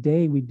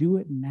today. We do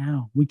it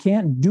now. We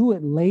can't do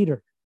it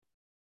later.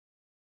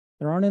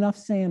 There aren't enough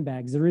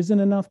sandbags. There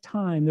isn't enough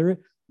time.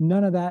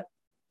 None of that.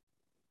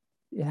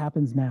 It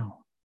happens now.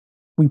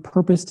 We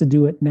purpose to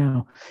do it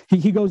now.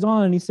 He goes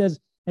on and he says,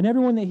 and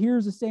everyone that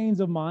hears the sayings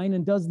of mine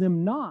and does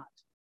them not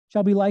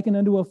shall be likened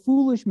unto a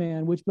foolish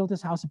man which built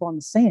his house upon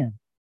the sand.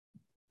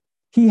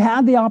 He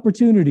had the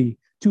opportunity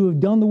to have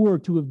done the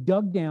work, to have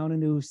dug down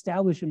and to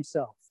establish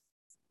himself,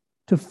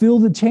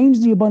 to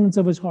change the abundance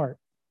of his heart,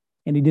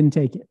 and he didn't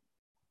take it.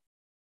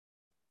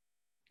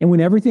 And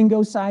when everything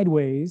goes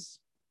sideways,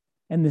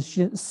 and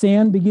the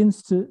sand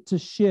begins to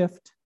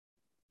shift,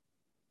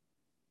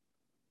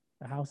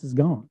 the house is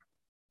gone.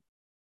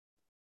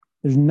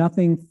 There's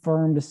nothing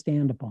firm to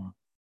stand upon.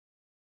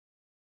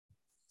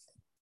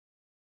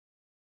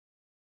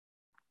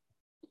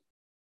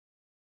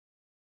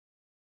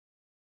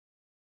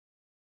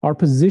 Our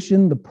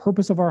position, the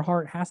purpose of our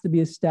heart has to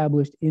be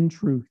established in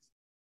truth.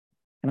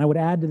 And I would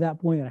add to that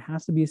point that it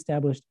has to be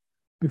established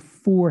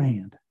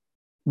beforehand.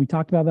 We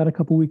talked about that a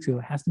couple weeks ago.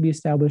 It has to be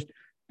established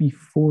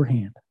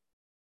beforehand.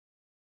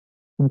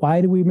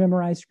 Why do we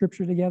memorize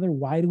scripture together?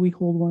 Why do we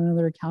hold one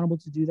another accountable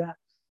to do that?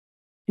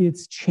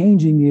 It's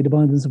changing the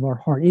abundance of our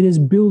heart. It is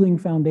building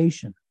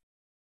foundation.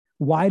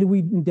 Why do we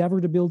endeavor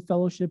to build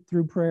fellowship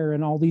through prayer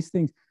and all these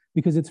things?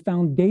 Because it's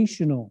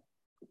foundational.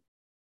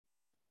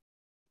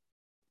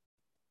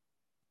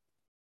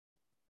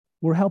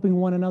 We're helping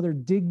one another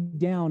dig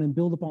down and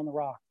build upon the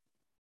rock.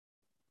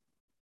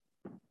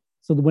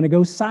 So that when it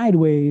goes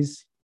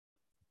sideways,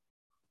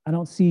 I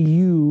don't see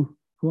you,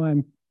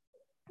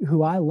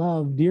 who I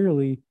love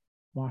dearly,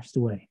 washed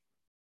away.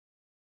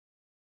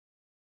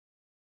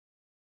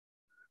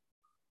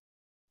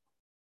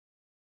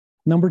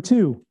 Number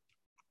 2,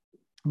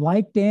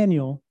 like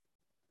Daniel,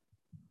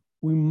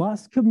 we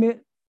must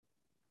commit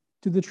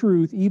to the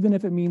truth, even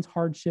if it means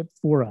hardship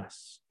for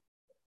us.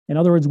 In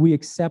other words, we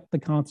accept the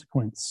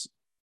consequence.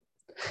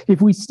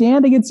 If we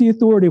stand against the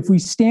authority, if we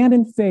stand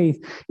in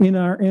faith in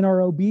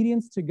our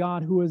obedience to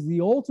God, who is the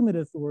ultimate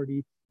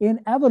authority,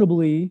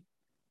 inevitably,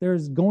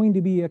 there's going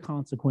to be a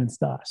consequence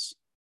to us.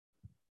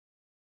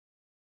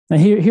 Now,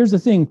 here's the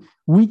thing.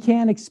 We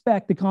can't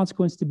expect the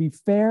consequence to be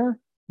fair,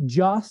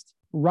 just,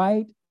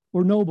 right,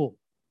 or noble.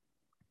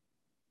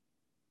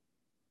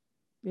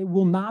 It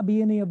will not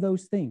be any of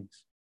those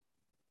things.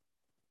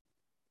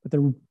 But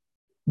they're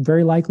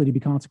very likely to be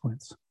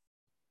consequence.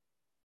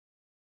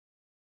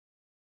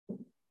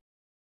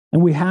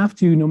 And we have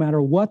to, no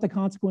matter what the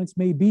consequence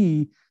may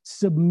be,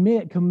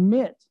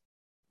 commit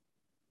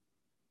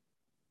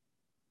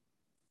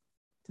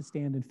to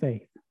stand in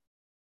faith.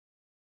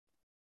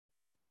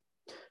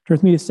 Turn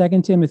with me to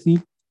 2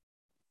 Timothy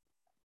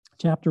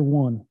chapter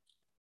 1.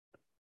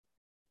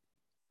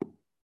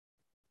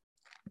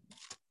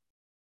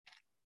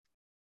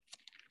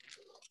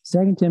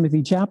 Second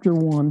Timothy chapter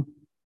 1.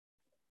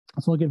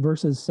 Let's look at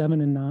verses 7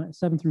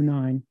 through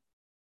 9.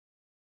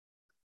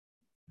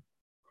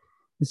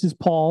 This is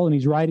Paul, and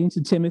he's writing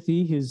to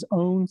Timothy, his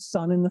own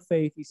son in the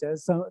faith. He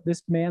says,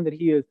 this man that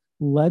he has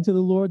led to the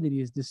Lord, that he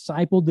has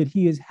discipled, that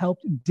he has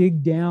helped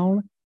dig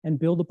down and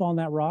build upon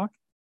that rock.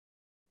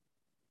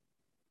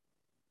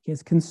 He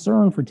has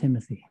concern for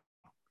Timothy.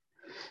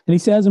 And he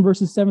says in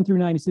verses 7 through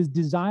 9, he says,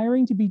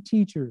 desiring to be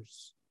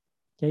teachers.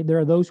 Okay, there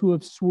are those who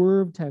have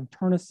swerved, have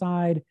turned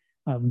aside,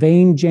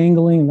 vain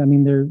jangling. I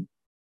mean,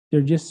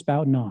 they're just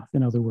spouting off,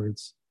 in other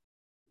words.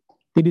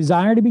 They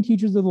desire to be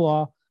teachers of the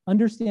law,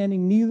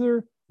 understanding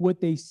neither what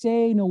they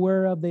say nor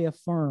whereof they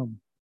affirm.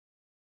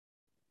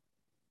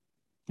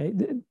 Okay,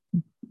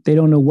 they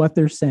don't know what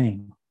they're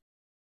saying.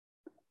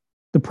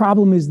 The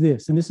problem is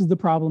this, and this is the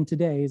problem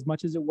today, as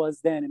much as it was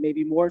then, and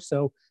maybe more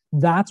so,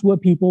 that's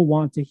what people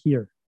want to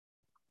hear.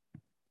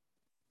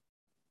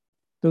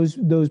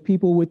 Those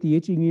people with the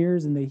itching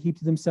ears, and they heap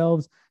to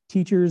themselves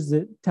teachers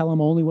that tell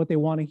them only what they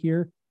want to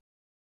hear.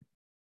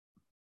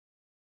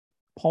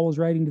 Paul was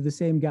writing to the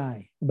same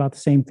guy about the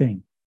same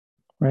thing,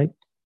 right?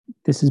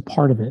 This is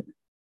part of it.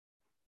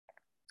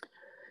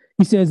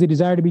 He says they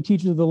desire to be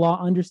teachers of the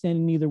law,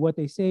 understanding neither what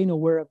they say nor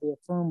whereof they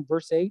affirm,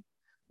 verse 8.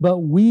 But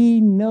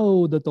we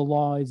know that the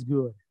law is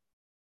good,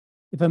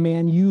 if a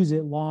man use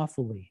it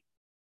lawfully.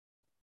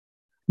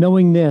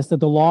 Knowing this, that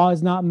the law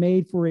is not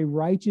made for a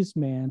righteous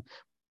man,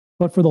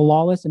 but for the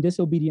lawless and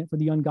disobedient, for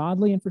the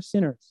ungodly and for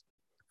sinners,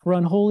 for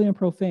unholy and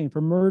profane,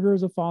 for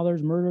murderers of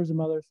fathers, murderers of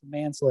mothers, for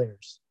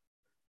manslayers.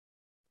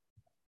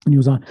 And he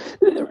was on.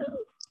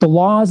 The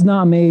law is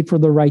not made for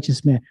the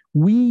righteous man.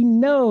 We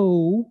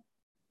know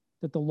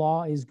that the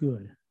law is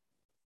good,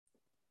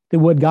 that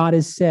what God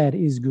has said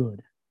is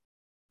good.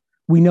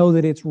 We know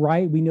that it's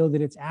right. We know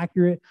that it's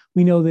accurate.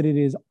 We know that it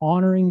is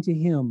honoring to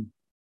him,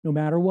 no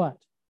matter what.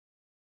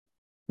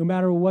 No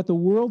matter what the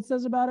world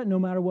says about it, no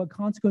matter what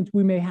consequence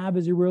we may have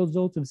as a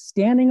result of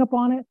standing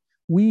upon it,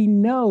 we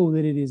know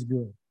that it is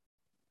good.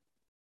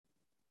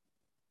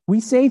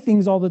 We say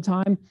things all the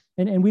time,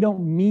 and we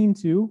don't mean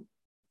to.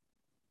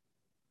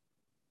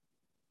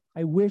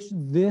 I wish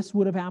this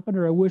would have happened,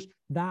 or I wish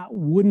that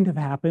wouldn't have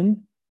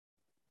happened.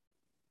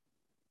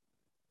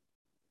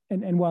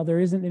 And while there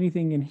isn't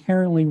anything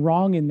inherently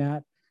wrong in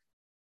that,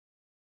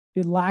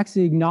 it lacks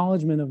the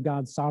acknowledgement of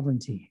God's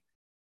sovereignty.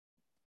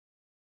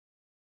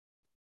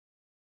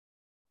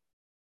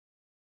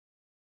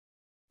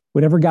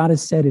 Whatever God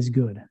has said is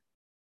good.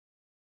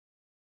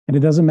 And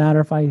it doesn't matter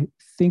if I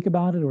think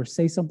about it or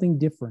say something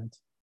different.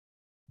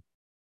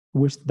 I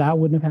wish that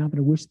wouldn't have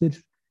happened. I wish that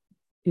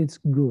it's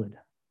good.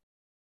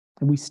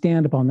 And we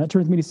stand upon that.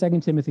 Turns me to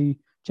 2 Timothy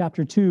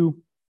chapter 2,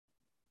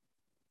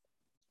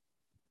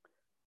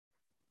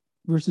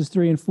 verses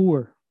 3 and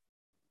 4. It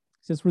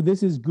says, for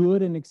this is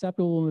good and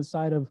acceptable in the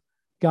sight of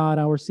God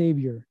our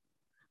Savior,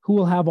 who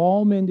will have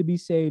all men to be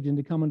saved and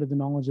to come unto the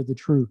knowledge of the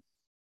truth.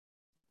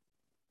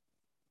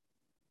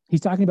 He's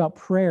talking about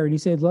prayer, and he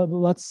said,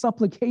 let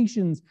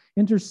supplications,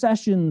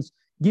 intercessions,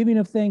 giving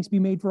of thanks be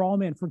made for all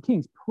men, for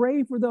kings.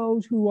 Pray for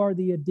those who are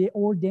the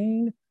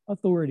ordained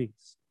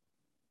authorities.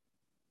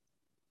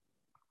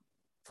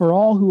 For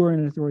all who are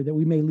in authority, that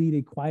we may lead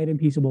a quiet and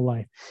peaceable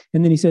life.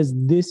 And then he says,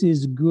 this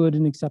is good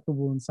and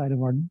acceptable inside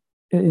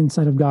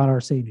of God,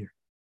 our Savior.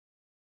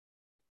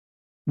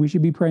 We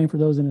should be praying for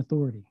those in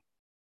authority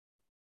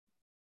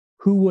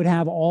who would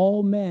have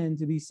all men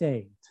to be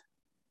saved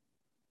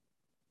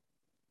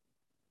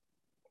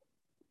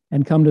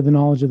and come to the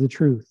knowledge of the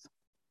truth.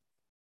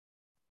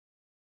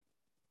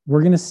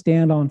 We're going to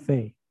stand on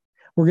faith.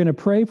 We're going to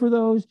pray for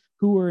those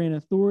who are in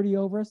authority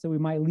over us, that we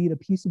might lead a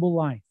peaceable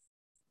life,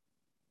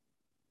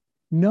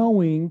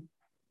 knowing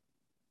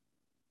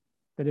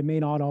that it may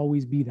not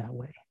always be that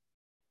way.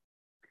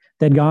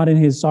 That God in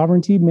his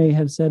sovereignty may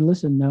have said,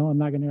 listen, no, I'm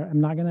not going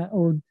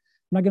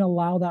to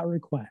allow that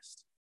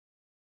request.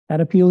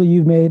 That appeal that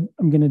you've made,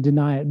 I'm going to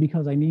deny it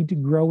because I need to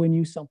grow in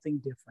you something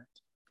different.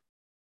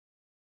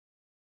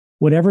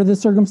 Whatever the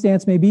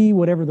circumstance may be,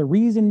 whatever the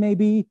reason may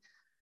be,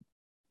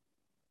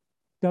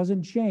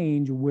 doesn't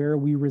change where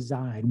we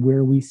reside,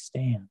 where we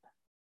stand.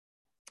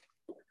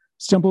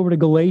 Let's jump over to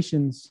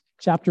Galatians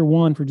chapter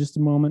 1 for just a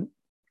moment.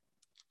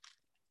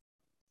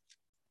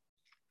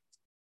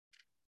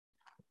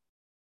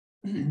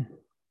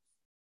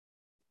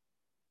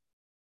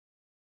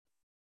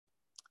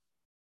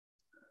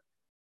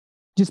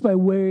 Just by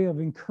way of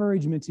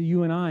encouragement to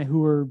you and I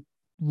who are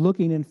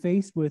looking and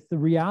faced with the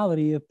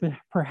reality of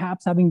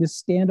perhaps having to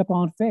stand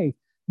upon faith,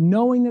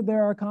 knowing that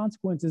there are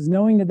consequences,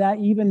 knowing that that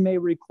even may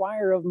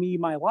require of me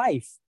my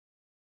life.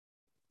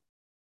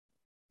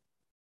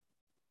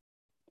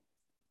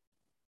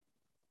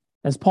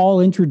 As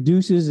Paul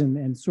introduces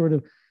and sort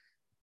of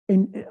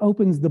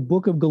opens the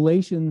book of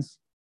Galatians,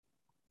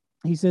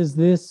 he says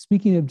this,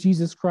 speaking of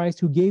Jesus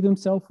Christ, who gave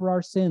himself for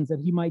our sins,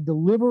 that he might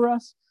deliver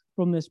us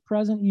from this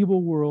present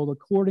evil world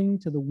according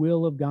to the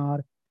will of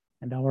God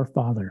and our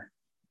Father.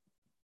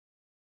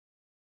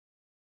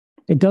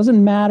 It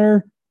doesn't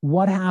matter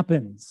what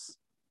happens,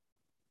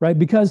 right?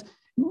 Because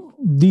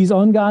these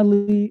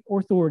ungodly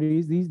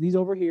authorities, these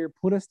over here,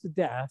 put us to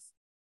death,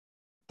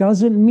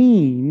 doesn't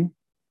mean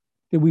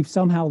that we've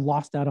somehow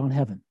lost out on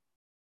heaven,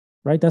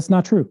 right? That's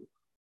not true.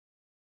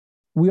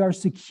 We are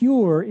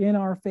secure in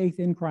our faith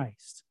in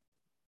Christ.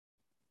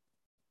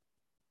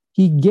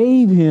 He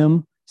gave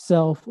himself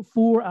himself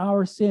for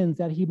our sins,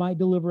 that he might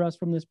deliver us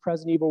from this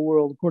present evil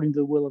world according to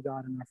the will of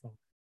God and our Father.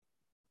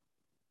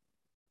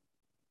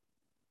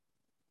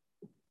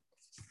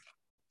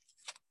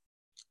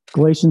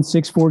 Galatians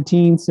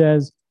 6:14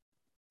 says,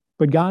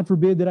 but God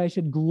forbid that I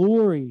should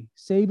glory,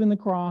 save in the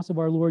cross of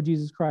our Lord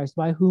Jesus Christ,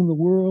 by whom the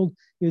world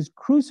is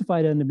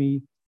crucified unto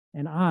me,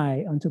 and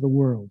I unto the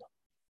world.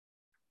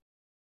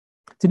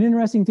 It's an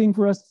interesting thing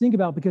for us to think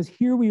about, because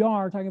here we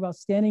are talking about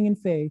standing in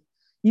faith,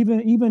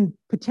 even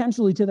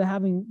potentially to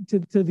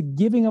the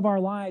giving of our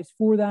lives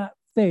for that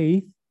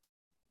faith,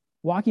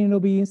 walking in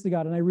obedience to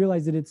God. And I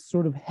realize that it's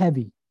sort of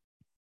heavy.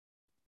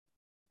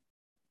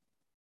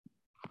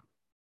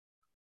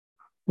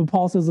 But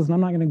Paul says, listen,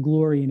 I'm not going to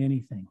glory in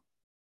anything.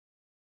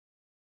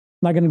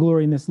 I'm not going to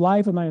glory in this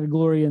life. I'm not going to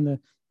glory in the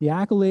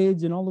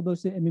accolades and all of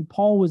those things. I mean,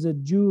 Paul was a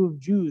Jew of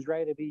Jews,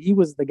 right? I mean, he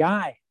was the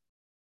guy.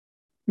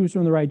 He was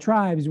from the right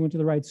tribes. He went to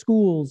the right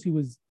schools.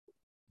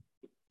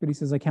 But he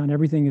says, I count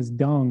everything as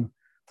dung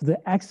for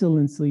the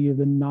excellency of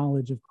the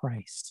knowledge of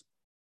Christ.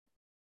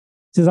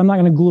 He says, I'm not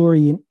going to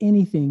glory in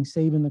anything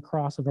save in the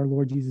cross of our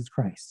Lord Jesus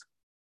Christ,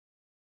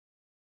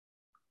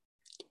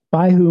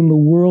 by whom the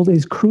world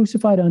is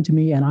crucified unto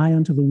me, and I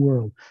unto the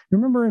world.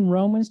 Remember in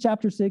Romans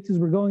chapter 6, as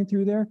we're going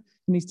through there,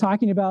 and he's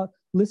talking about,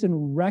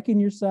 listen, reckon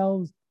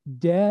yourselves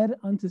dead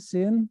unto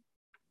sin.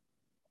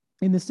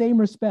 In the same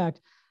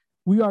respect,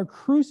 we are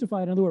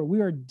crucified unto the world.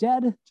 We are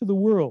dead to the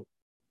world.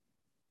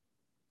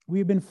 We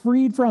have been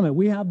freed from it.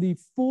 We have the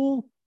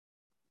full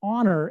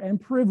honor and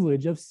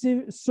privilege of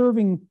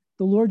serving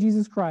the Lord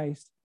Jesus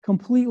Christ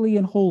completely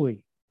and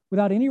wholly,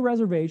 without any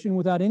reservation,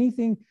 without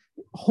anything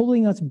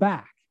holding us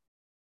back.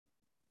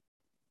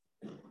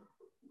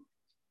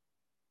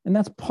 And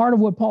that's part of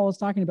what Paul is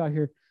talking about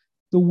here.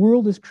 The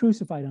world is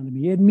crucified unto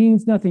me. It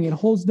means nothing. It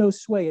holds no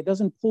sway. It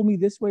doesn't pull me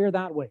this way or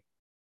that way.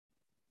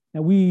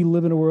 Now, we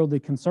live in a world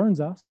that concerns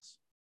us.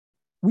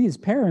 We as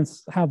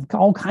parents have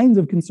all kinds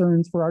of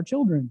concerns for our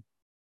children,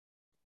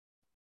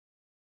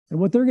 and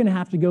what they're going to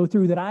have to go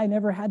through that I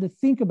never had to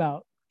think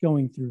about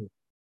going through.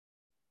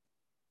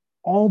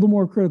 All the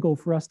more critical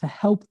for us to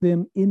help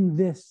them in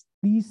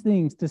these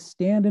things, to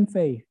stand in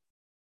faith.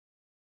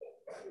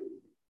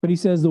 But he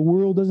says, the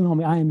world doesn't hold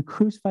me. I am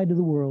crucified to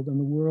the world, and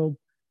the world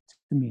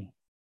to me.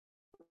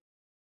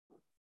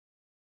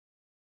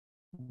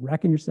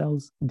 Reckon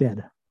yourselves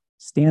dead.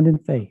 Stand in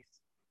faith.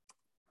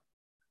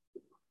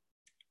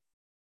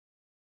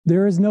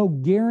 There is no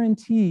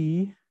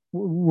guarantee.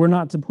 We're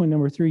not to point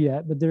number 3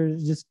 yet, but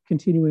there's just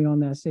continuing on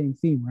that same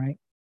theme, right?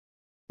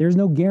 There's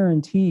no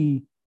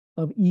guarantee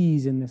of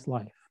ease in this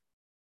life.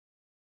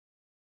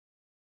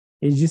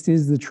 It just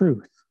is the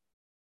truth.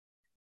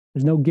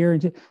 There's no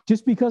guarantee.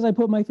 Just because I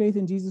put my faith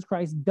in Jesus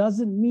Christ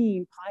doesn't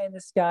mean pie in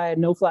the sky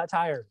and no flat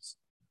tires.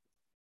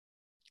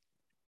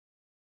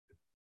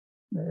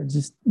 It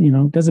just,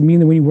 doesn't mean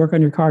that when you work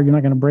on your car, you're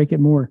not going to break it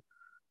more.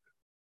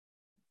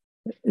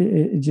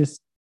 It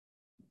just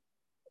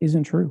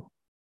isn't true.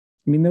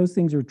 I mean, those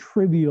things are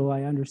trivial,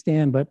 I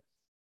understand, but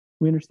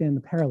we understand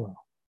the parallel.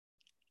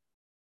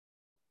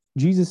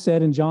 Jesus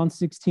said in John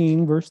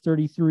 16, verse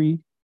 33,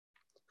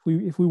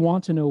 if we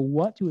want to know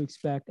what to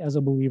expect as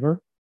a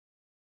believer,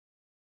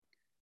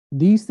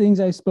 these things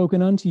I've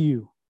spoken unto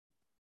you,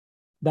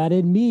 that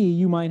in me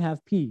you might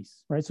have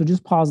peace, right? So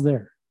just pause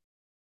there.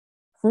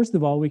 First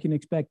of all, we can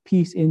expect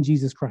peace in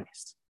Jesus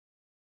Christ.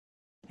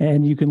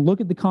 And you can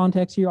look at the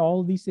context here, all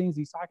of these things.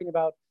 He's talking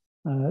about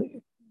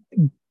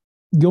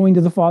going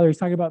to the Father. He's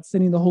talking about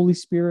sending the Holy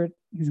Spirit,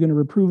 who's going to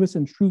reprove us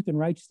in truth and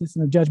righteousness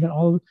and the judgment.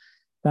 All of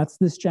that's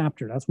this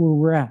chapter. That's where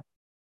we're at.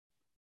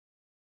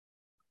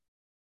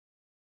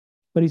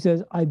 But he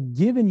says, I've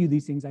given you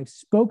these things. I've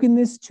spoken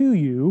this to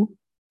you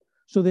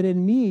so that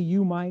in me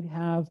you might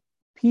have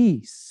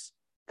peace,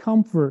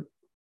 comfort,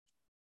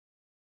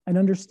 an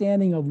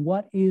understanding of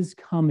what is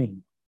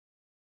coming.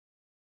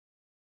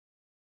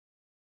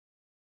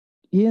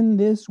 In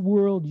this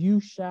world you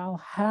shall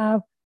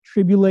have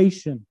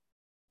tribulation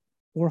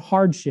or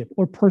hardship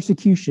or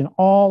persecution.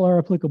 All are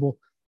applicable,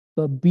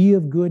 but be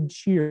of good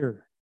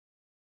cheer.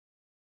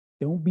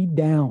 Don't be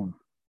down.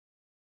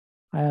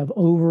 I have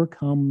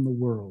overcome the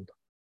world.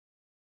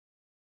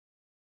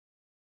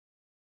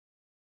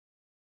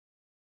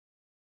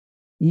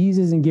 Ease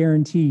isn't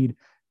guaranteed,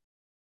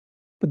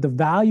 but the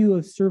value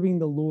of serving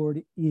the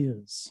Lord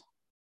is.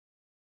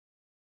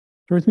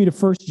 Turn with me to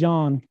 1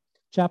 John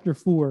chapter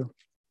 4.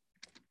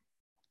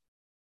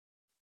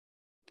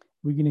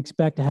 We can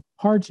expect to have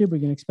hardship. We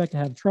can expect to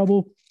have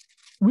trouble.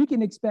 We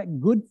can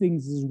expect good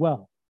things as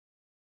well.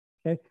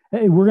 Okay?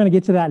 We're going to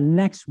get to that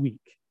next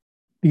week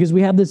because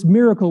we have this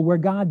miracle where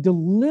God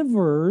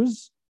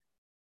delivers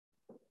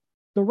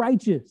the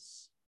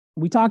righteous.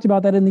 We talked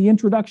about that in the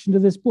introduction to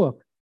this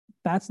book.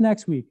 That's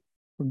next week.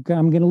 I'm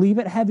going to leave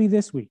it heavy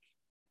this week.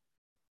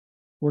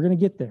 We're going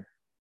to get there.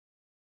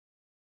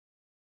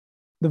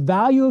 The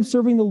value of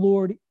serving the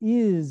Lord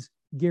is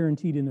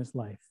guaranteed in this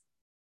life.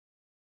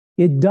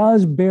 It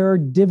does bear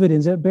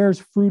dividends. It bears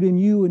fruit in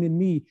you and in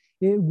me.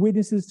 It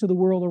witnesses to the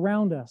world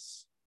around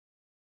us.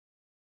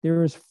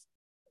 There is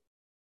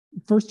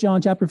 1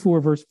 John chapter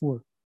 4, verse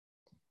 4.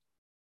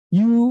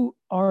 You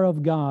are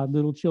of God,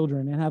 little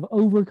children, and have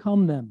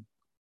overcome them,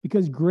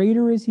 because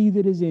greater is he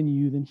that is in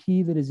you than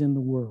he that is in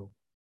the world.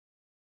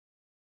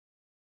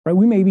 Right?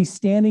 We may be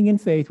standing in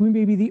faith. We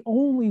may be the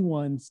only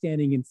one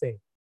standing in faith.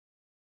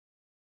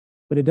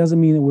 But it doesn't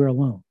mean that we're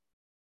alone.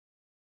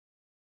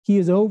 He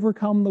has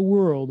overcome the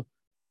world.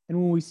 And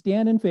when we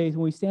stand in faith,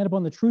 when we stand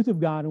upon the truth of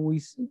God, and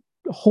we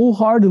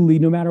wholeheartedly,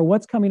 no matter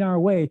what's coming our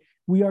way,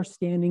 we are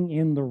standing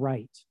in the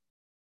right.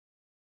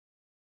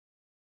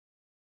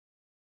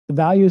 The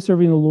value of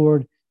serving the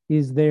Lord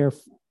is there.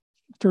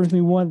 Turn with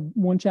me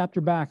one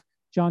chapter back,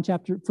 1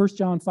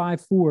 John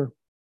 5:4.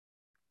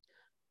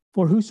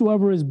 For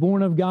whosoever is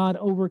born of God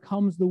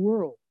overcomes the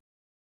world.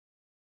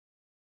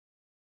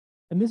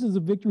 And this is a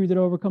victory that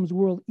overcomes the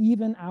world,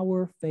 even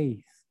our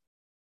faith.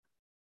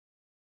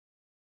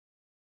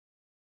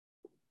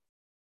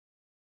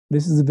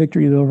 This is a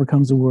victory that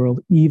overcomes the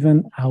world,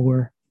 even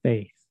our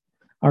faith,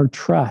 our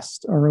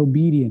trust, our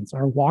obedience,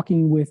 our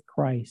walking with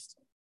Christ,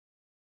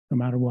 no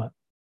matter what.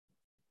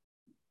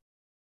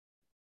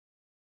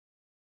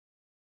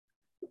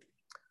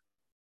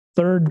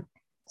 Third,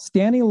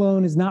 standing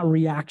alone is not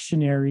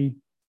reactionary,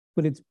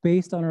 but it's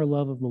based on our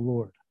love of the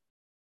Lord.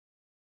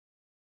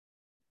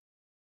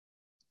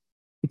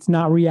 It's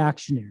not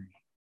reactionary.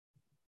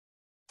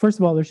 First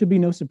of all, there should be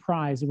no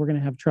surprise that we're going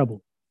to have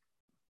trouble.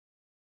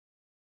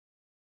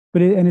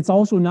 But it's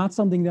also not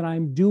something that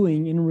I'm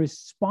doing in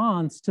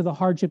response to the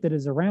hardship that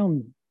is around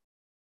me.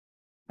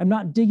 I'm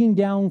not digging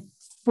down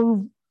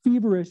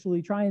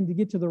feverishly trying to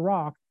get to the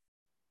rock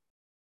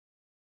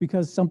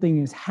because something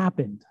has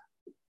happened.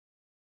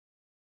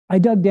 I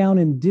dug down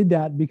and did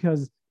that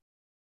because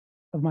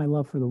of my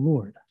love for the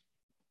Lord.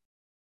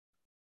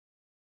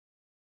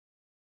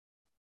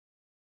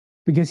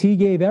 Because he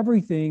gave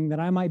everything that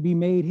I might be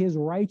made his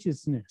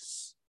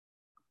righteousness.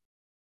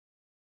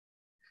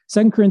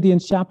 2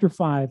 Corinthians chapter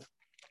 5.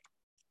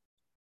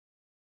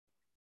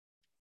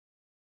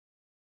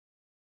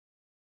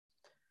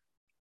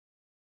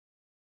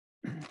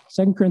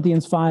 Second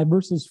Corinthians 5,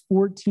 verses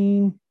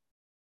 14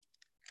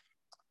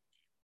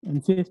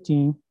 and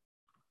 15.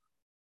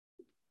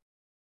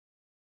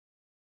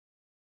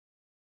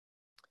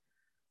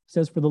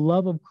 Says, for the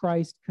love of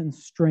Christ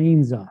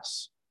constrains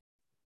us,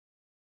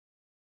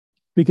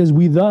 because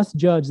we thus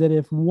judge that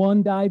if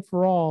one died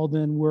for all,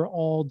 then we're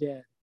all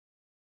dead.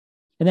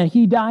 And that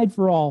he died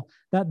for all,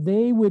 that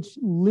they which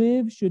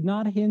live should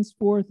not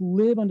henceforth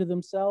live unto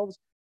themselves,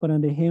 but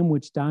unto him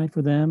which died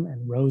for them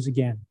and rose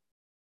again.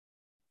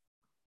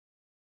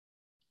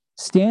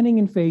 Standing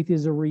in faith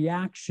is a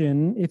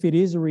reaction, if it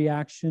is a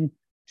reaction,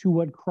 to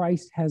what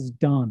Christ has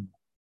done,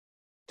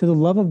 to the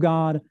love of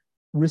God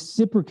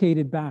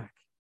reciprocated back.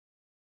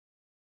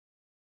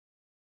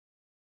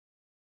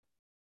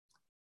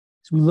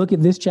 So we look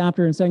at this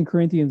chapter in 2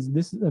 Corinthians,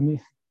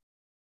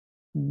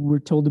 we're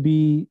told to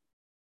be,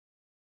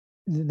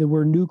 that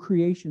we're new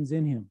creations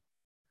in him.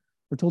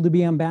 We're told to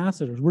be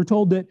ambassadors. We're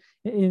told that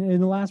in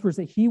the last verse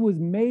that he was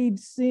made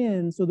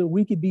sin so that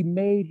we could be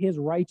made his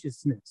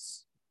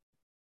righteousness.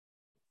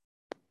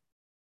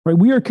 Right?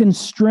 We are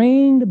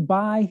constrained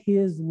by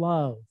his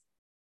love.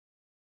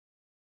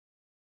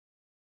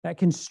 That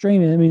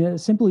constrainment, it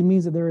simply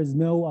means that there is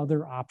no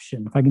other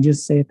option, if I can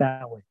just say it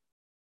that way.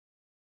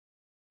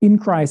 In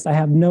Christ, I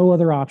have no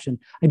other option.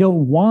 I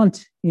don't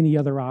want any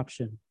other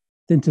option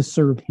than to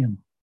serve him.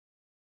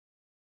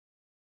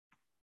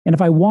 And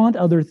if I want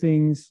other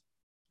things,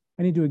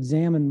 I need to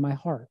examine my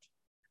heart.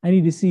 I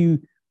need to see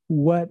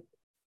what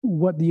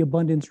the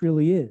abundance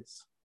really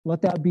is.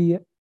 Let that be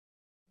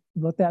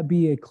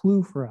a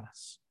clue for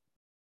us.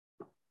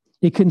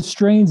 It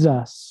constrains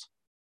us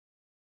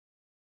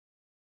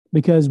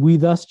because we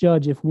thus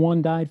judge if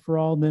one died for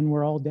all, then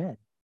we're all dead.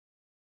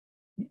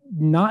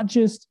 Not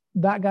just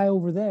that guy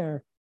over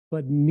there,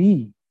 but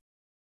me.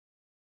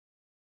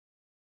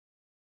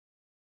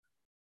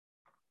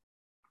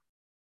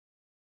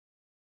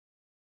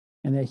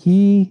 And that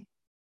he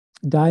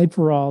died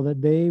for all,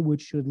 that they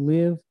which should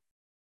live,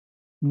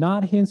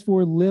 not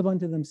henceforth live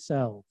unto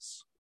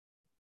themselves.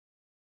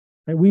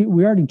 Right?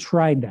 We already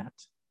tried that.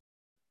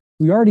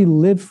 We already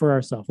lived for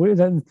ourselves.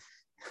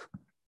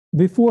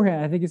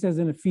 Beforehand, I think it says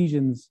in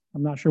Ephesians,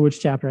 I'm not sure which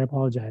chapter, I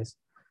apologize,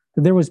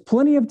 that there was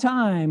plenty of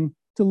time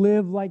to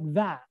live like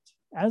that,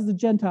 as the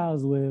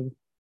Gentiles lived,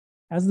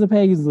 as the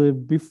pagans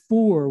lived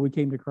before we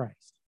came to Christ.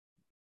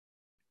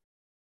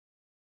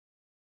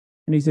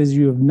 And he says,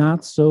 you have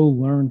not so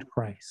learned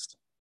Christ.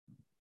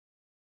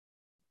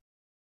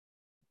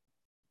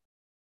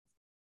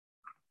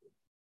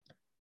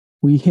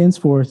 We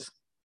henceforth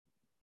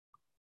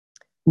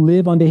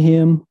live unto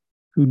him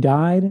who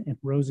died and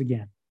rose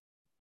again,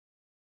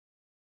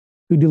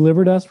 who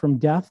delivered us from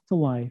death to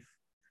life,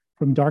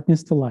 from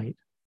darkness to light,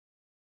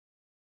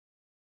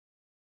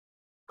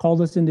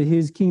 called us into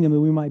his kingdom that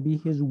we might be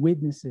his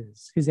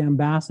witnesses, his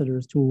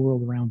ambassadors to a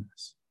world around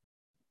us.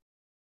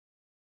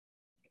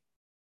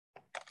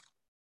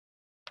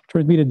 Turn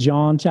with me to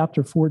John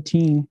chapter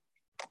 14.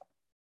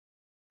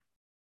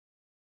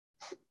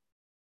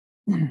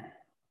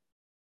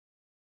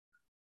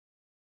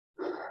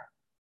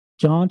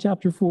 John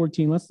chapter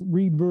 14, let's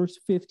read verse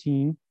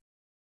 15.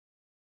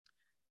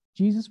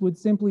 Jesus would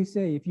simply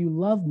say, if you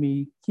love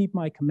me, keep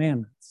my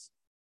commandments.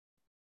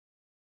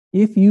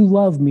 If you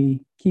love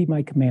me, keep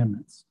my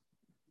commandments.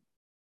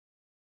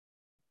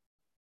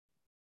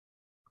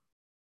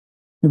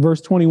 In verse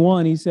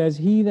 21, he says,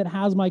 he that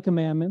has my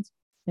commandments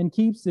and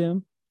keeps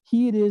them,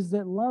 he it is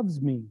that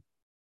loves me.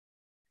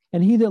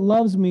 And he that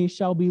loves me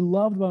shall be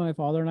loved by my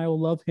Father, and I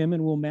will love him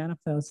and will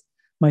manifest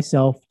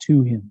myself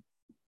to him.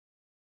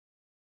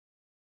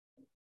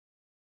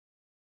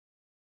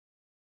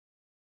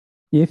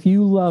 If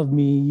you love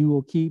me, you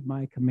will keep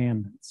my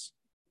commandments.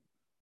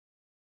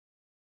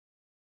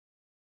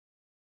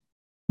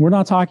 We're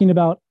not talking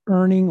about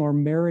earning or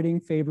meriting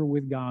favor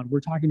with God.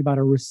 We're talking about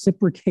a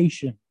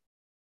reciprocation.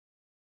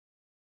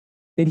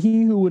 That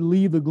he who would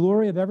leave the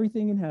glory of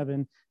everything in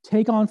heaven,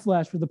 take on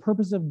flesh for the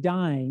purpose of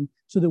dying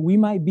so that we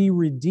might be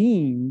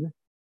redeemed.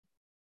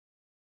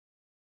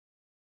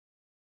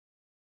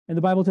 And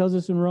the Bible tells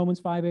us in Romans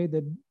 5:8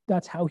 that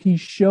that's how he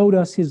showed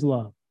us his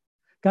love.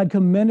 God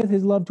commendeth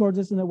his love towards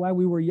us, and that while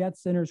we were yet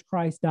sinners,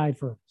 Christ died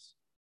for us.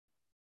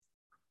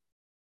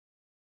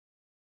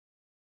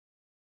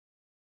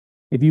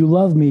 If you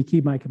love me,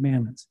 keep my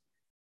commandments.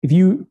 If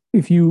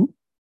you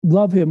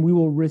love him, we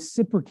will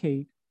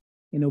reciprocate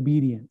in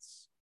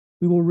obedience.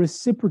 We will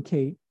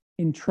reciprocate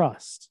in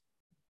trust,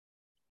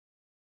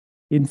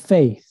 in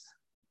faith.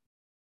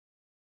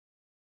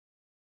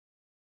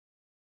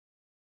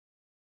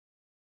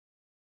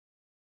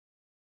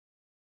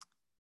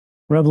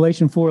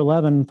 Revelation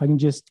 4:11, if I can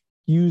just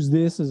use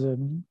this as a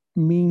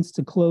means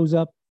to close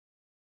up.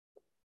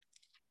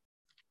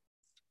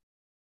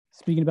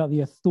 Speaking about the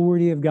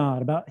authority of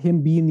God, about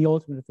him being the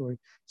ultimate authority.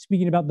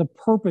 Speaking about the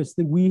purpose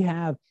that we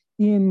have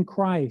in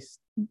Christ,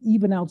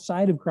 even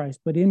outside of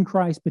Christ, but in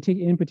Christ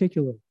in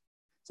particular. It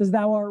says,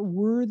 thou art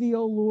worthy,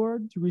 O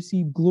Lord, to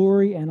receive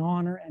glory and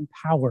honor and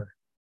power.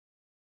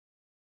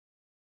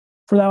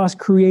 For thou hast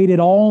created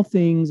all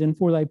things, and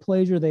for thy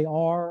pleasure they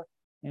are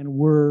and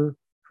were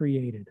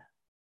created.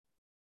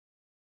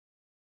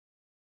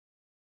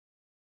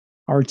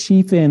 Our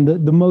chief end,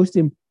 the most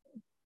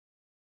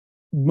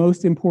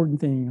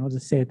important thing, I'll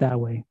just say it that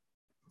way,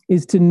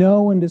 is to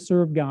know and to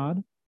serve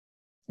God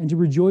and to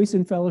rejoice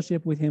in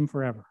fellowship with him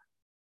forever.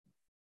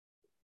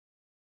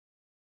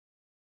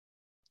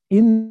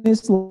 In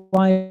this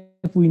life,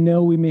 we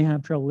know we may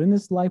have trouble. In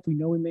this life, we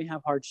know we may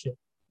have hardship.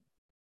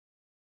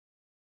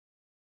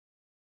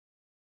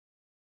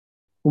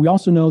 But we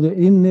also know that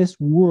in this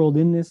world,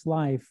 in this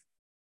life,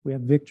 we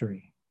have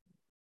victory,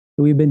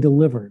 that we've been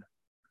delivered,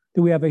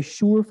 that we have a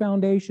sure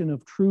foundation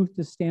of truth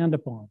to stand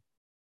upon.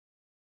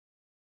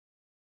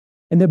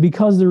 And that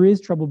because there is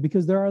trouble,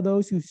 because there are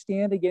those who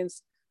stand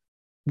against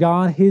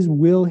God, his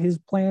will, his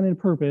plan and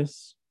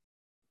purpose,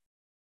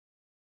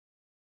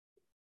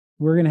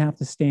 we're going to have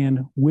to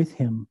stand with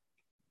him.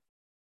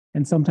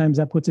 And sometimes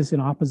that puts us in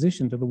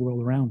opposition to the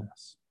world around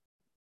us.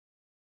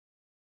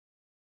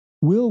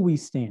 Will we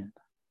stand?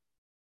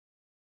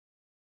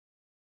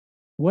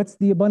 What's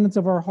the abundance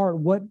of our heart?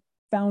 What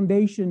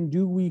foundation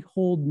do we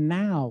hold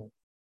now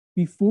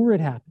before it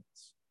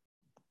happens?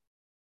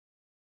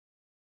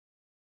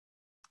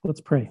 Let's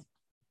pray.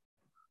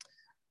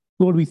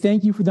 Lord, we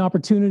thank you for the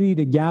opportunity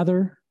to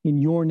gather in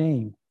your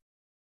name.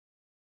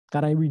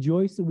 God, I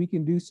rejoice that we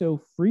can do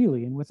so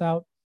freely and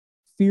without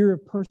fear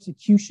of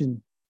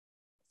persecution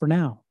for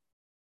now.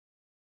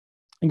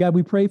 And God,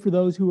 we pray for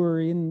those who are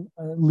in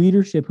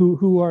leadership,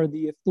 who are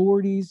the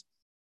authorities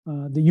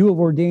that you have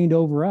ordained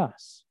over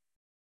us.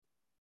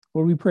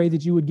 Lord, we pray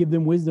that you would give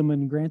them wisdom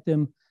and grant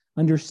them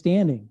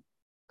understanding.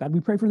 God, we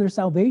pray for their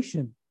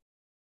salvation.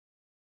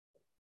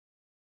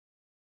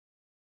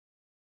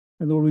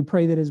 And Lord, we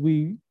pray that as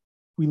we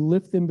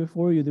lift them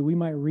before you, that we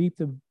might reap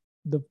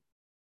the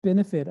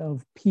benefit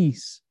of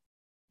peace.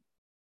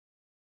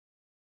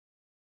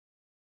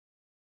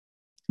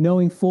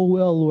 Knowing full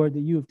well, Lord,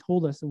 that you have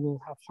told us that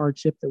we'll have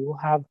hardship, that we'll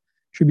have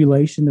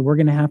tribulation, that we're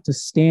going to have to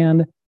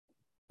stand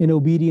in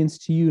obedience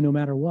to you no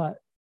matter what.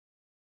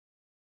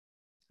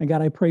 And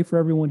God, I pray for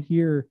everyone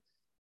here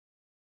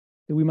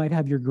that we might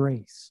have your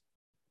grace,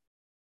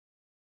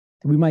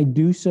 that we might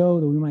do so,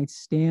 that we might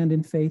stand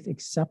in faith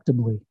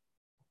acceptably.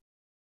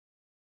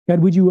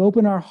 God, would you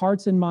open our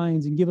hearts and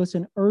minds and give us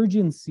an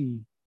urgency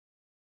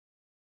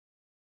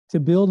to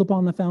build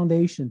upon the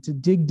foundation, to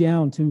dig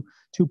down, to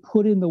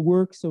put in the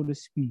work, so to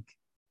speak.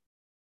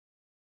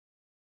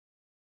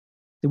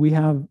 That we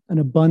have an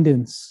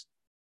abundance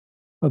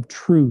of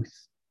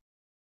truth.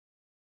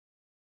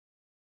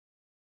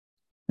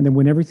 And then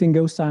when everything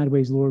goes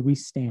sideways, Lord, we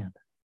stand.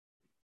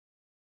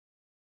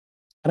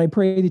 And I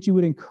pray that you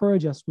would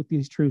encourage us with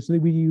these truths, so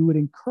that you would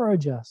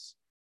encourage us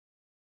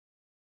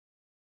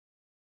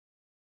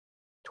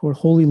toward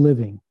holy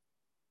living.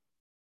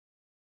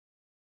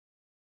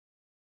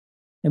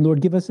 And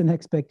Lord, give us an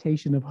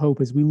expectation of hope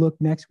as we look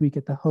next week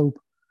at the hope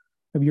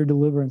of your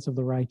deliverance of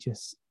the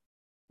righteous.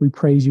 We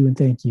praise you and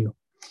thank you.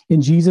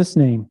 In Jesus'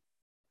 name,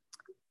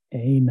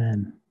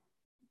 amen.